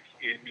like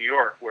in New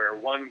York where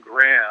 1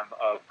 gram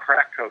of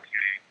crack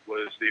cocaine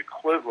was the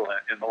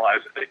equivalent in the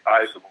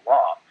eyes of the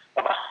law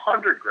of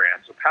 100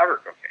 grams of powder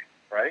cocaine,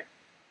 right?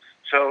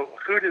 So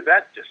who did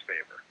that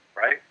disfavor,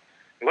 right?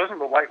 It wasn't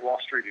the white Wall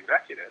Street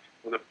executive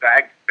with a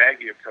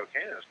baggie of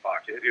cocaine in his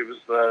pocket. It was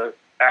the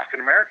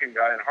African-American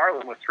guy in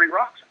Harlem with 3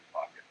 rocks in his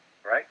pocket,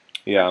 right?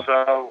 Yeah. And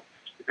so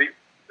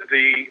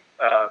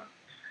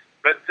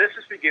but this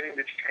is beginning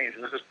to change,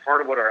 and this is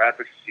part of what our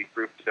advocacy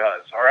group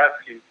does. Our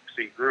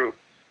advocacy group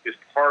is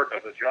part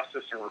of a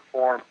justice and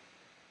reform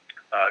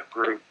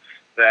group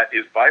that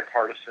is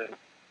bipartisan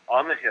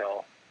on the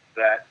Hill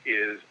that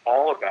is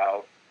all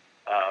about,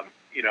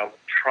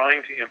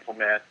 trying to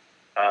implement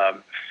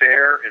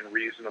fair and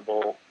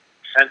reasonable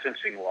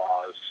sentencing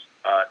laws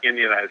in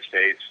the United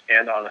States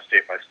and on a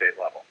state-by-state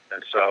level.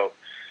 And so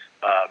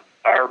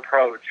our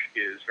approach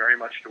is very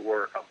much to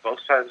work on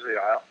both sides of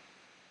the aisle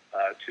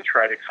to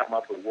try to come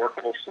up with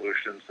workable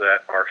solutions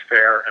that are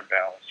fair and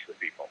balanced for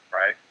people,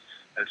 right?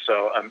 And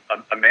so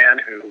a man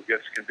who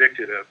gets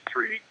convicted of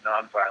 3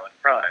 nonviolent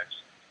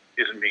crimes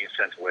isn't being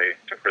sent away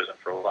to prison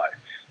for life.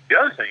 The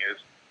other thing is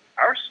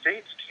our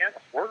states can't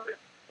afford it.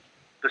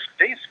 The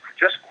states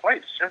just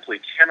quite simply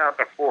cannot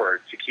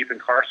afford to keep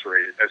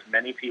incarcerated as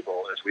many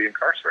people as we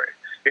incarcerate.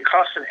 It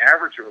costs an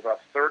average of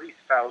about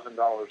 $30,000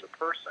 a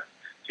person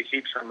to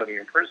keep somebody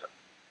in prison.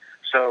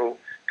 So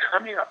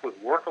coming up with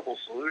workable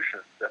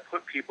solutions that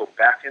put people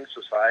back in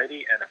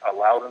society and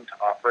allow them to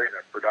operate in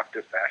a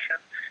productive fashion,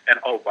 and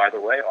by the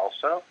way,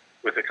 also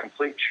with a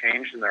complete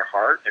change in their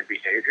heart and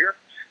behavior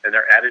and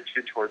their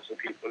attitude towards the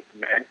people,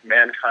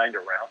 mankind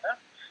around them,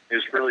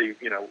 is really,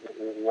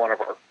 one of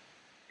our,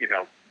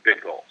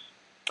 big goals.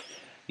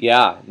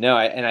 Yeah, no,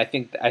 I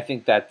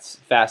think that's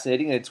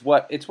fascinating. It's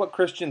what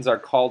Christians are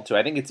called to.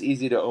 I think it's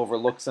easy to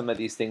overlook some of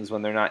these things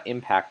when they're not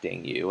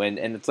impacting you, and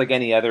it's like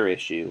any other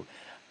issue.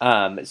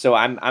 So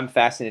I'm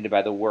fascinated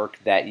by the work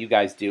that you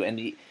guys do, and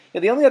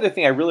the only other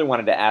thing I really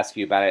wanted to ask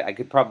you about, I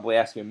could probably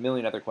ask you a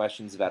million other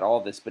questions about all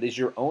this, but is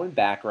your own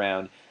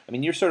background. I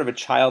mean, you're sort of a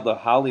child of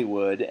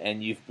Hollywood,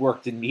 and you've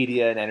worked in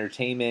media and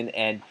entertainment,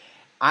 and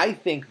I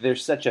think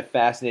there's such a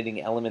fascinating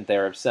element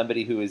there of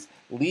somebody who is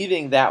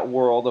leaving that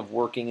world of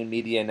working in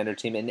media and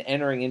entertainment and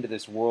entering into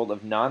this world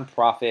of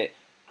nonprofit,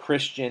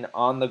 Christian,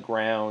 on the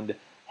ground,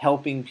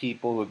 helping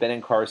people who have been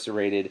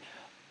incarcerated.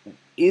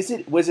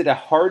 Was it a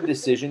hard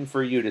decision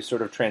for you to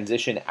sort of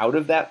transition out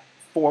of that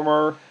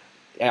former,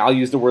 I'll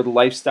use the word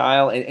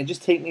lifestyle, and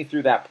just take me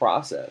through that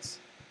process?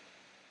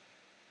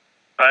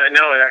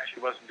 No, it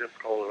actually wasn't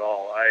difficult at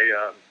all.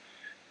 I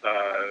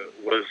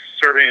was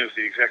serving as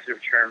the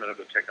executive chairman of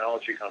a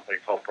technology company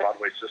called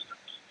Broadway Systems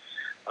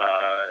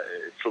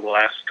for the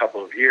last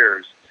couple of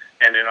years.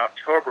 And in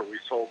October, we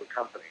sold the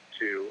company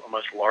to a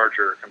much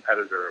larger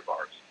competitor of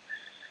ours.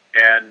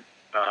 And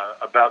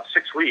about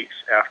 6 weeks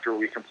after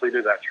we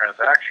completed that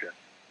transaction,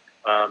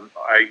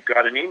 I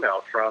got an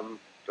email from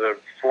the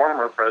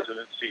former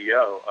president and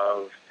CEO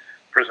of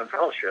Prison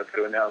Fellowship,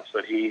 who announced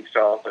that he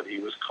felt that he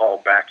was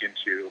called back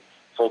into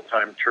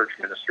full-time church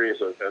ministry as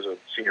a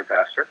senior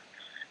pastor,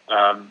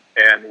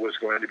 and was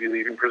going to be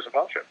leaving Prison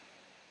Fellowship.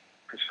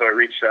 And so I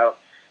reached out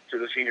to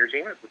the senior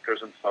team at the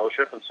Prison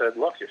Fellowship and said,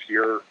 look, if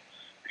you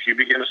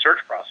begin a search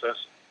process,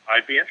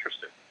 I'd be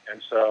interested.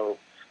 And so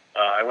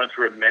I went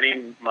through a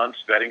many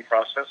months vetting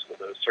process with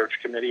a search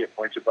committee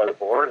appointed by the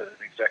board and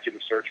an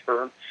executive search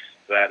firm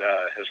that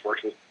has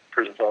worked with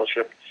Prison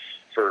Fellowship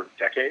for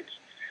decades,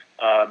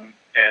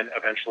 and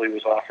eventually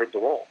was offered the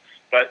role.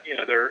 But they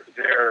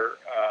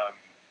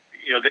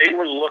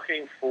were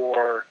looking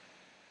for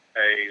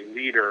a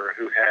leader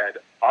who had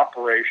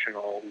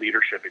operational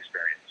leadership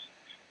experience,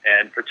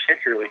 and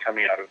particularly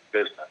coming out of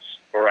business,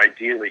 or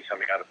ideally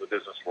coming out of the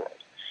business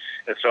world.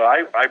 And so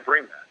I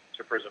bring that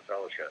to Prison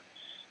Fellowship.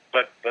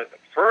 But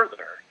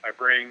further, I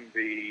bring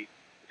the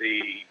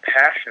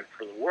passion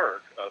for the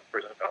work of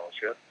Prison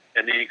Fellowship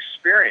and the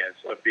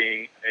experience of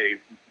being a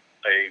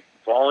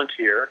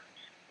volunteer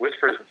with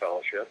Prison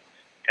Fellowship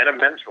and a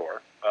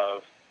mentor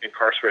of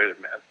incarcerated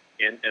men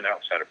in and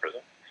outside of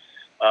prison.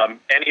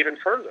 And even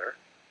further,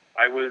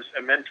 I was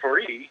a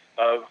mentoree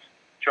of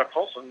Chuck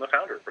Colson, the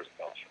founder of Prison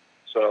Fellowship.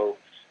 So,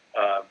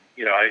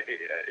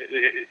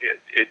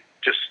 it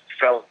just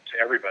felt to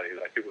everybody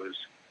like it was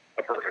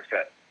a perfect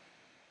fit.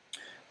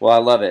 Well, I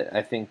love it.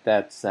 I think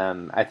that's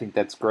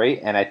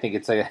great, and I think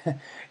it's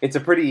a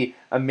pretty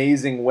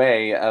amazing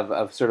way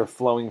of sort of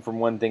flowing from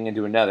one thing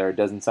into another. It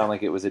doesn't sound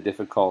like it was a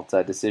difficult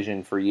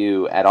decision for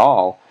you at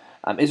all.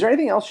 Is there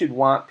anything else you'd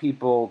want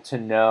people to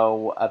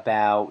know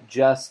about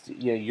just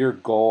your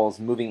goals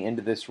moving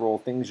into this role,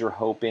 things you're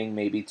hoping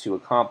maybe to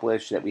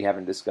accomplish that we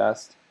haven't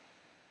discussed?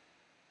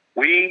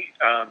 We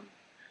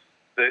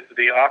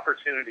the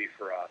opportunity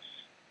for us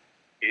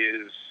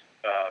is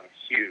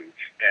huge,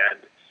 and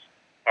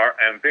our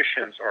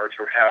ambitions are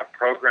to have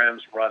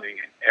programs running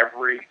in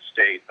every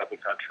state of the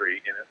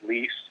country in at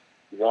least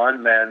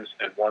one men's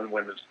and one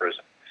women's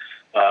prison.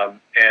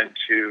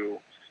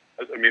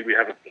 We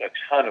have a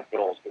ton of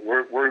goals, but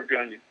we're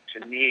going to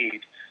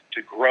need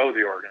to grow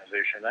the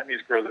organization. That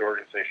means grow the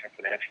organization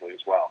financially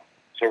as well.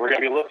 So we're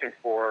going to be looking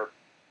for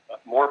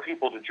more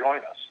people to join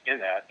us in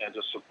that and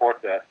to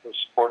support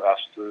us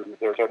through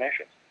their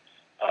donations.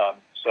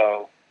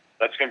 So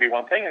that's going to be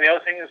one thing. And the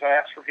other thing is I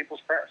ask for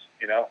people's prayers.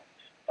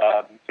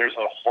 There's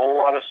a whole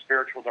lot of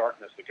spiritual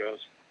darkness that goes,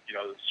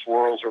 that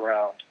swirls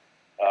around,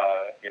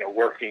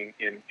 working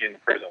in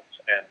prisons.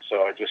 And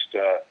so I just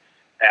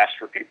ask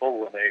for people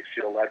when they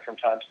feel led from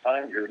time to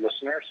time, your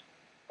listeners,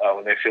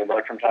 when they feel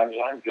led from time to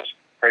time, just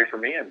pray for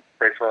me and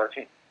pray for our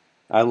team.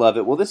 I love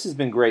it. Well, this has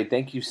been great.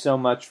 Thank you so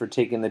much for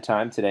taking the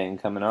time today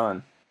and coming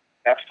on.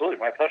 Absolutely.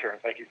 My pleasure. And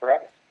thank you for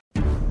having me.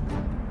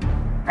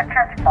 The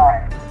Church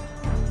Boys.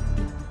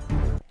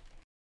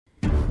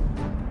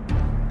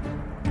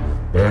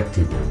 Back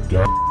to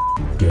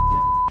the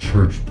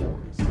Church Boys.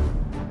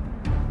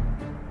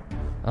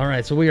 All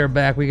right, so we are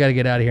back. We got to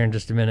get out of here in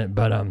just a minute,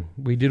 but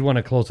we did want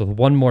to close with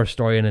one more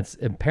story, and it's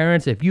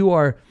parents. If you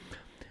are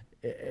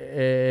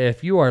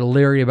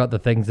leery about the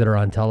things that are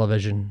on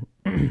television,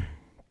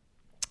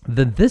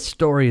 then this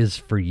story is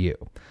for you.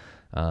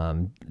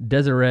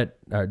 Deseret.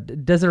 I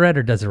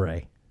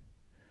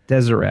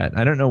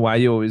don't know why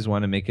you always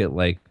want to make it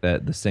like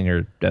the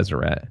singer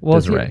Deseret. Well,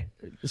 Desiree.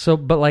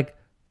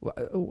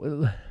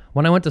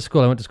 When I went to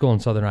school in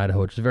southern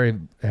Idaho, which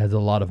has a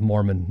lot of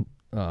Mormon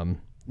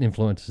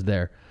influences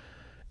there.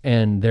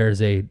 And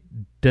there's a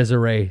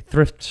Deseret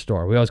thrift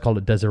store. We always called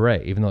it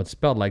Deseret, even though it's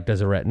spelled like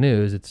Deseret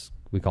News.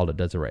 We called it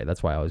Deseret.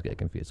 That's why I always get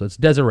confused. So it's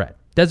Deseret.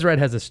 Deseret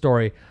has a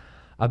story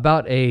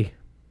about a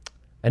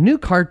new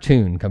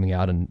cartoon coming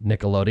out on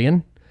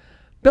Nickelodeon.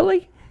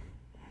 Billy,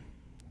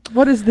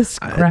 what is this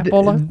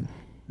crapola?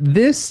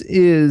 This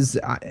is,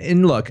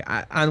 and look,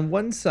 on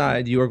one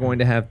side, you are going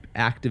to have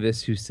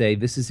activists who say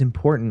this is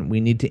important. We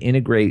need to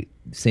integrate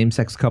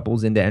same-sex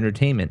couples into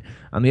entertainment.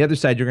 On the other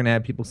side, you're going to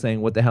have people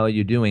saying, what the hell are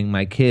you doing?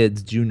 My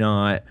kids do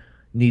not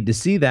need to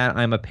see that.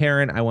 I'm a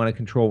parent. I want to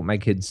control what my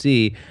kids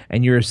see.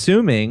 And you're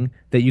assuming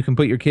that you can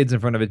put your kids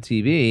in front of a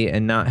TV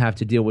and not have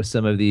to deal with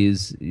some of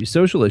these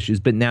social issues.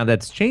 But now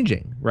that's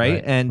changing,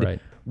 right?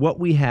 What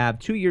we have,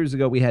 2 years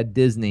ago, we had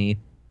Disney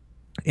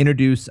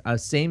introduce a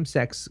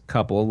same-sex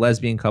couple, a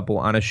lesbian couple,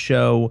 on a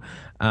show.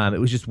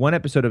 It was just one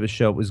episode of a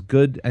show. It was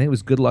good. I think it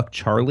was Good Luck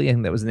Charlie. I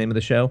think that was the name of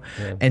the show.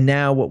 Yeah. And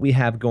now what we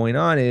have going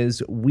on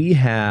is we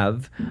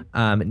have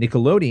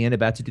Nickelodeon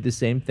about to do the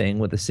same thing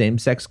with a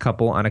same-sex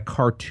couple on a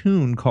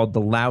cartoon called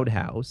The Loud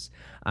House.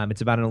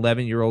 It's about an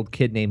 11-year-old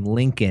kid named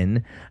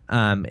Lincoln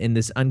in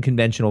this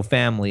unconventional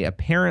family.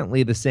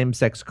 Apparently, the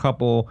same-sex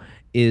couple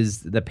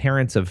is the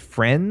parents of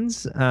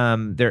friends. It's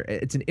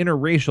an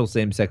interracial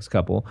same-sex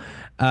couple.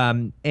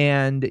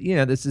 And,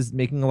 this is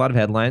making a lot of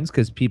headlines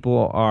because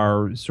people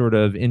are sort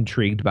of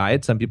intrigued by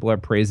it. Some people are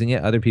praising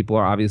it. Other people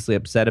are obviously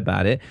upset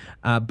about it.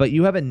 But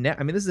you have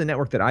this is a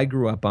network that I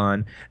grew up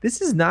on.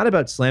 This is not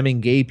about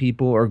slamming gay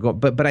people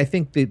but I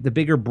think the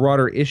bigger,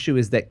 broader issue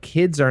is that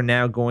kids are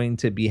now going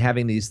to be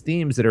having these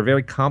themes that are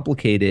very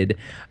complicated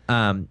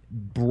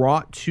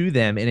brought to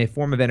them in a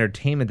form of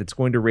entertainment that's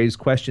going to raise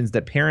questions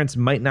that parents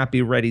might not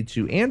be ready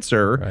to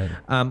answer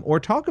or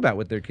talk about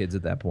with their kids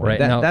at that point.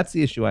 That's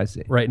the issue I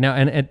see. Right now,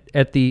 and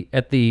at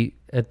the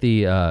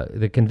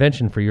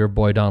convention for your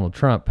boy Donald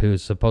Trump,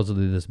 who's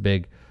supposedly this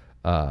big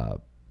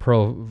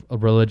pro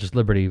religious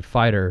liberty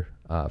fighter,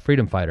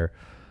 freedom fighter,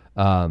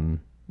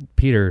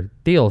 Peter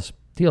Thiel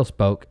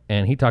spoke,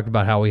 and he talked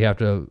about how we have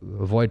to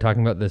avoid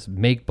talking about this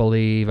make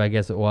believe, I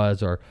guess it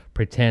was, or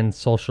pretend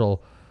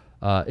social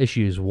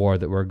issues war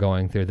that we're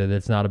going through, that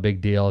it's not a big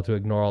deal to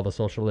ignore all the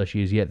social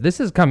issues. Yet this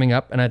is coming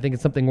up, and I think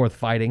it's something worth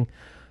fighting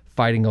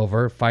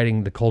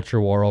the culture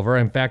war over.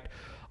 In fact,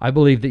 I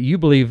believe that you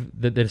believe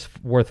that it's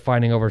worth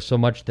fighting over so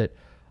much that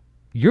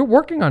you're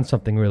working on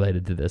something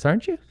related to this,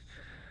 aren't you?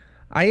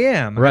 I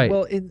am. Right.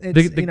 Well,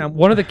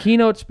 one of the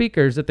keynote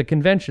speakers at the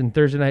convention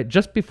Thursday night,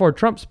 just before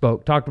Trump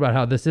spoke, talked about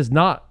how this is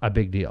not a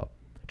big deal.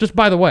 Just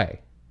by the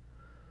way.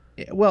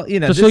 Well,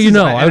 just so you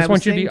know, I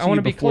want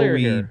to be clear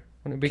here.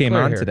 came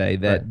on today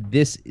that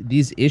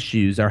these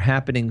issues are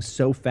happening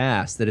so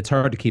fast that it's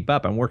hard to keep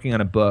up. I'm working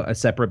on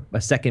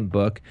a second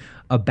book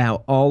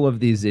about all of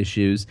these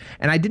issues,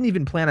 and I didn't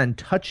even plan on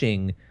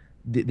touching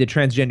the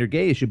transgender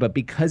gay issue, but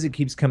because it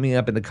keeps coming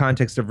up in the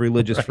context of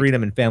religious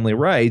freedom and family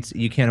rights,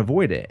 you can't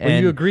avoid it.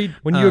 When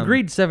you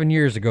agreed 7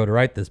 years ago to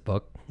write this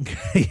book,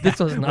 this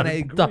was not. When I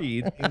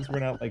agreed, things were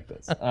not like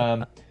this.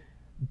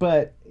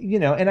 But,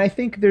 and I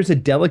think there's a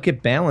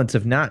delicate balance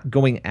of not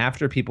going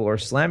after people or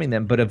slamming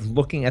them, but of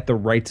looking at the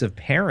rights of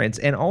parents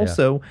and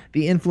also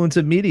the influence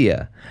of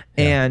media.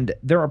 Yeah. And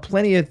there are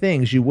plenty of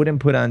things you wouldn't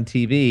put on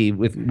TV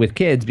with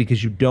kids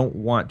because you don't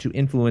want to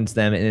influence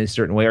them in a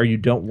certain way, or you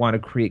don't want to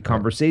create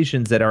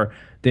conversations that are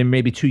they're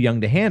maybe too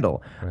young to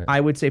handle. Right. I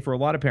would say for a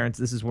lot of parents,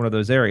 this is one of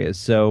those areas.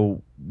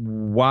 So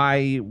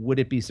why would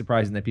it be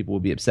surprising that people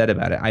would be upset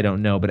about it? I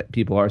don't know, but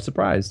people are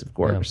surprised, of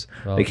course.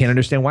 Yeah. Well, they can't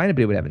understand why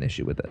anybody would have an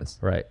issue with this.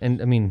 Right.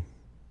 And I mean,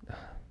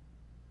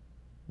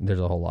 there's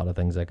a whole lot of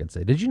things I could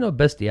say. Did you know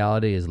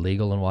bestiality is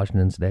legal in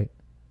Washington State?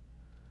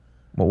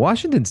 Well,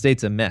 Washington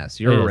State's a mess.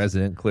 You're a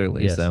resident,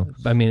 clearly. Yes. So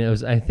I mean,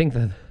 I think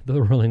that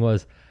the ruling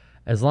was,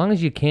 as long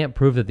as you can't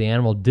prove that the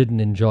animal didn't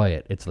enjoy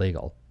it, it's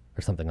legal,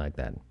 or something like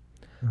that.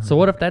 So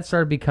what if that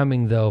started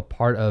becoming, though,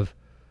 part of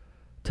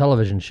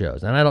television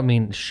shows? And I don't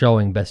mean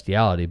showing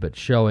bestiality, but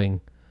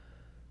showing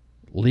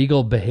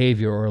legal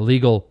behavior or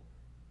legal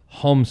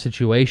home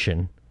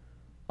situation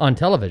on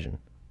television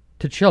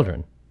to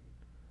children.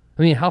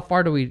 I mean, how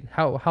far do we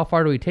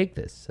take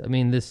this? I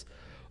mean,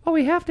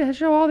 we have to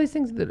show all these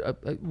things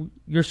that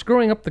you're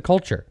screwing up the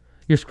culture.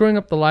 You're screwing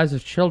up the lives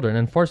of children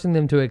and forcing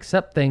them to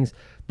accept things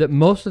that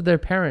most of their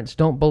parents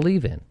don't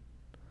believe in.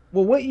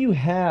 Well, what you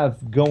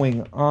have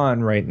going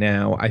on right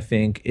now, I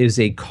think, is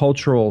a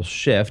cultural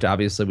shift.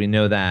 Obviously, we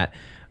know that.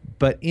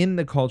 But in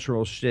the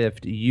cultural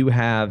shift, you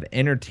have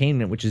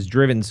entertainment, which has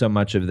driven so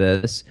much of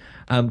this,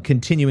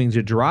 continuing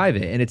to drive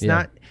it. And it's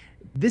not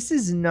 – this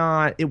is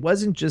not – it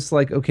wasn't just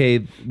like,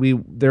 okay,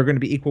 there are going to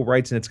be equal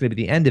rights and it's going to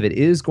be the end of it. It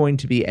is going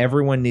to be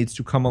everyone needs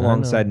to come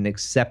alongside and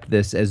accept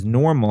this as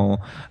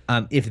normal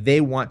if they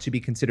want to be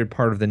considered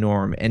part of the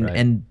norm.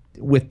 And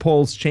with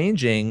polls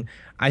changing –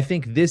 I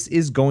think this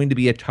is going to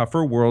be a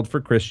tougher world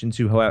for Christians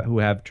who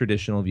have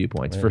traditional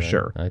viewpoints, for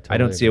sure. I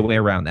don't see a way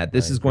around that.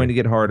 This is going to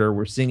get harder.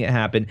 We're seeing it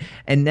happen.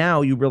 And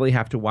now you really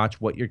have to watch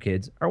what your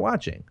kids are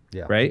watching,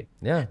 right?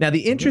 Yeah. Now,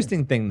 the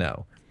interesting thing,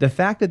 though, the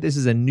fact that this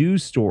is a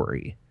news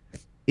story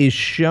is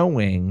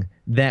showing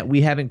that we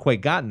haven't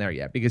quite gotten there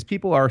yet, because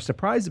people are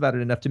surprised about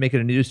it enough to make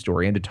it a news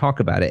story and to talk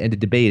about it and to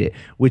debate it,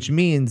 which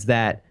means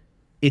that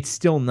it's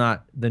still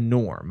not the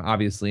norm,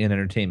 obviously, in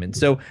entertainment.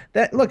 So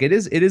that it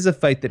is a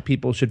fight that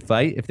people should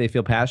fight if they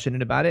feel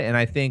passionate about it. And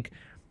I think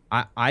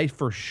I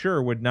for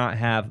sure would not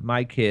have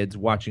my kids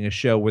watching a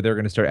show where they're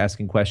going to start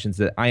asking questions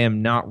that I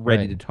am not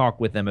ready to talk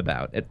with them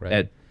about at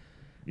a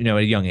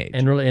young age.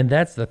 And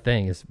that's the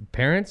thing is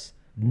parents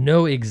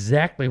know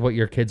exactly what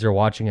your kids are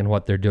watching and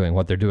what they're doing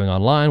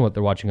online, what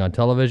they're watching on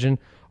television.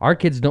 Our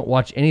kids don't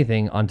watch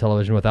anything on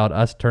television without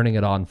us turning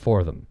it on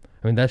for them.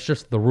 I mean, that's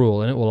just the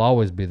rule, and it will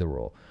always be the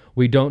rule.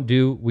 We don't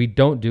do,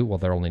 well,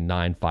 they're only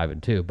 9, 5,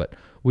 and 2, but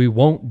we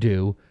won't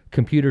do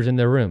computers in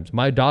their rooms.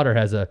 My daughter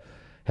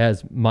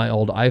has my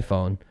old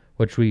iPhone,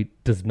 which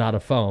does not a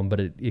phone, but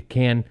she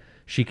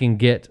can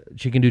do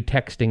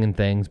texting and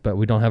things, but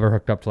we don't have her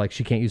hooked up to,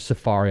 she can't use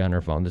Safari on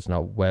her phone. There's no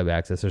web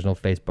access. There's no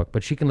Facebook,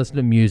 but she can listen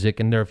to music,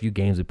 and there are a few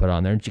games we put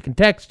on there, and she can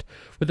text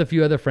with a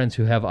few other friends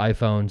who have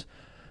iPhones,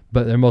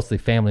 but they're mostly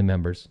family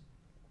members.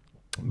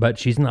 But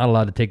she's not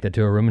allowed to take that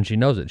to her room, and she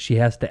knows it. She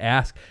has to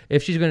ask.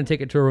 If she's going to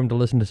take it to her room to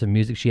listen to some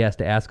music, she has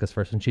to ask us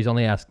first, and she's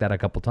only asked that a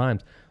couple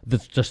times.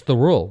 That's just the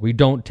rule.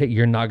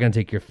 You're not going to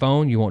take your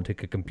phone. You won't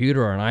take a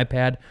computer or an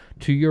iPad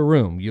to your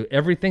room.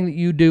 Everything that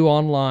you do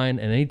online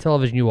and any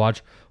television you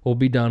watch will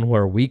be done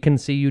where we can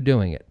see you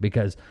doing it,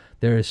 because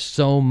there is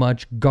so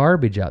much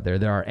garbage out there.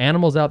 There are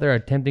animals out there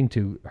attempting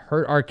to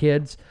hurt our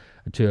kids,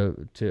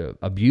 to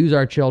abuse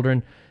our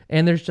children,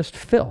 and there's just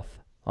filth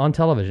on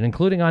television,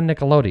 including on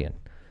Nickelodeon.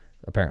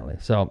 Apparently.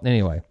 So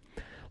anyway,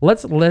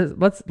 let's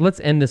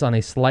end this on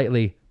a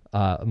slightly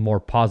more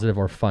positive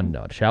or fun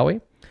note, shall we?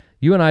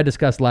 You and I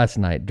discussed last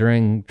night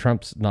during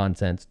Trump's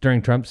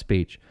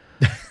speech.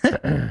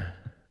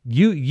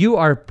 You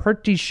are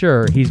pretty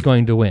sure he's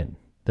going to win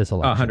this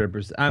election.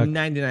 100%. I'm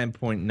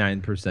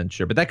 99.9%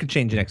 sure, but that could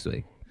change next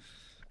week.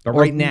 But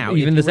right now,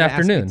 even this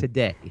afternoon,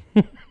 today.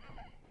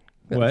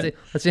 What?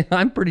 Let's see,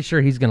 I'm pretty sure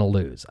he's going to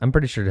lose. I'm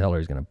pretty sure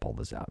Hillary's going to pull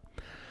this out.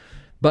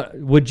 But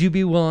would you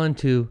be willing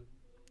to,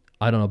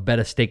 I don't know, bet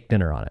a steak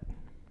dinner on it?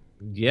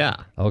 Yeah,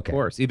 okay. Of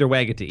course. Either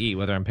way, I get to eat,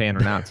 whether I'm paying or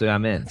not, so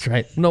I'm in. That's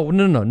right. No.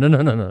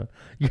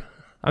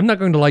 I'm not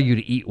going to allow you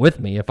to eat with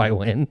me if I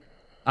win.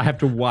 I have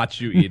to watch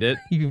you eat it,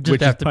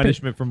 which is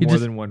punishment for more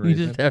than one reason.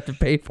 You just have to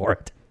pay for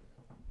it.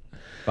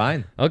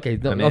 Fine. Okay.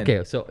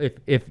 Okay. So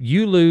if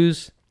you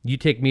lose, you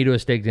take me to a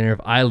steak dinner.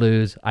 If I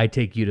lose, I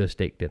take you to a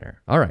steak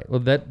dinner. All right. Well,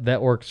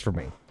 that works for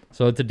me.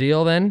 So it's a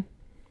deal then?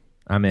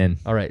 I'm in.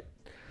 All right.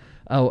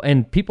 Oh,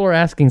 and people are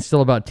asking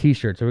still about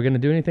T-shirts. Are we going to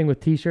do anything with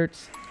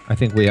T-shirts? I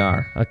think we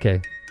are.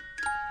 Okay.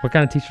 What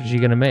kind of t-shirts are you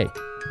gonna make?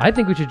 I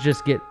think we should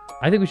just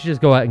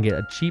go out and get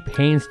a cheap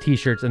Hanes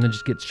t-shirts and then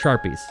just get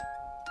Sharpies.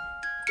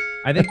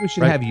 I think we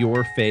should have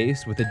your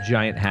face with a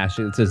giant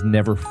hashtag that says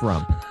 "Never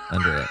Frump"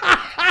 under it.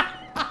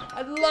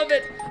 I love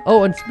it.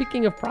 Oh, and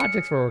speaking of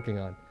projects we're working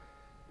on,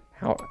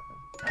 how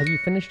have you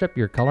finished up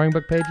your coloring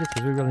book pages?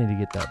 Because we really need to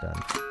get that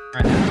done.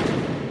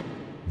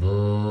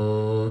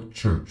 The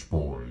Church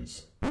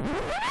Boys.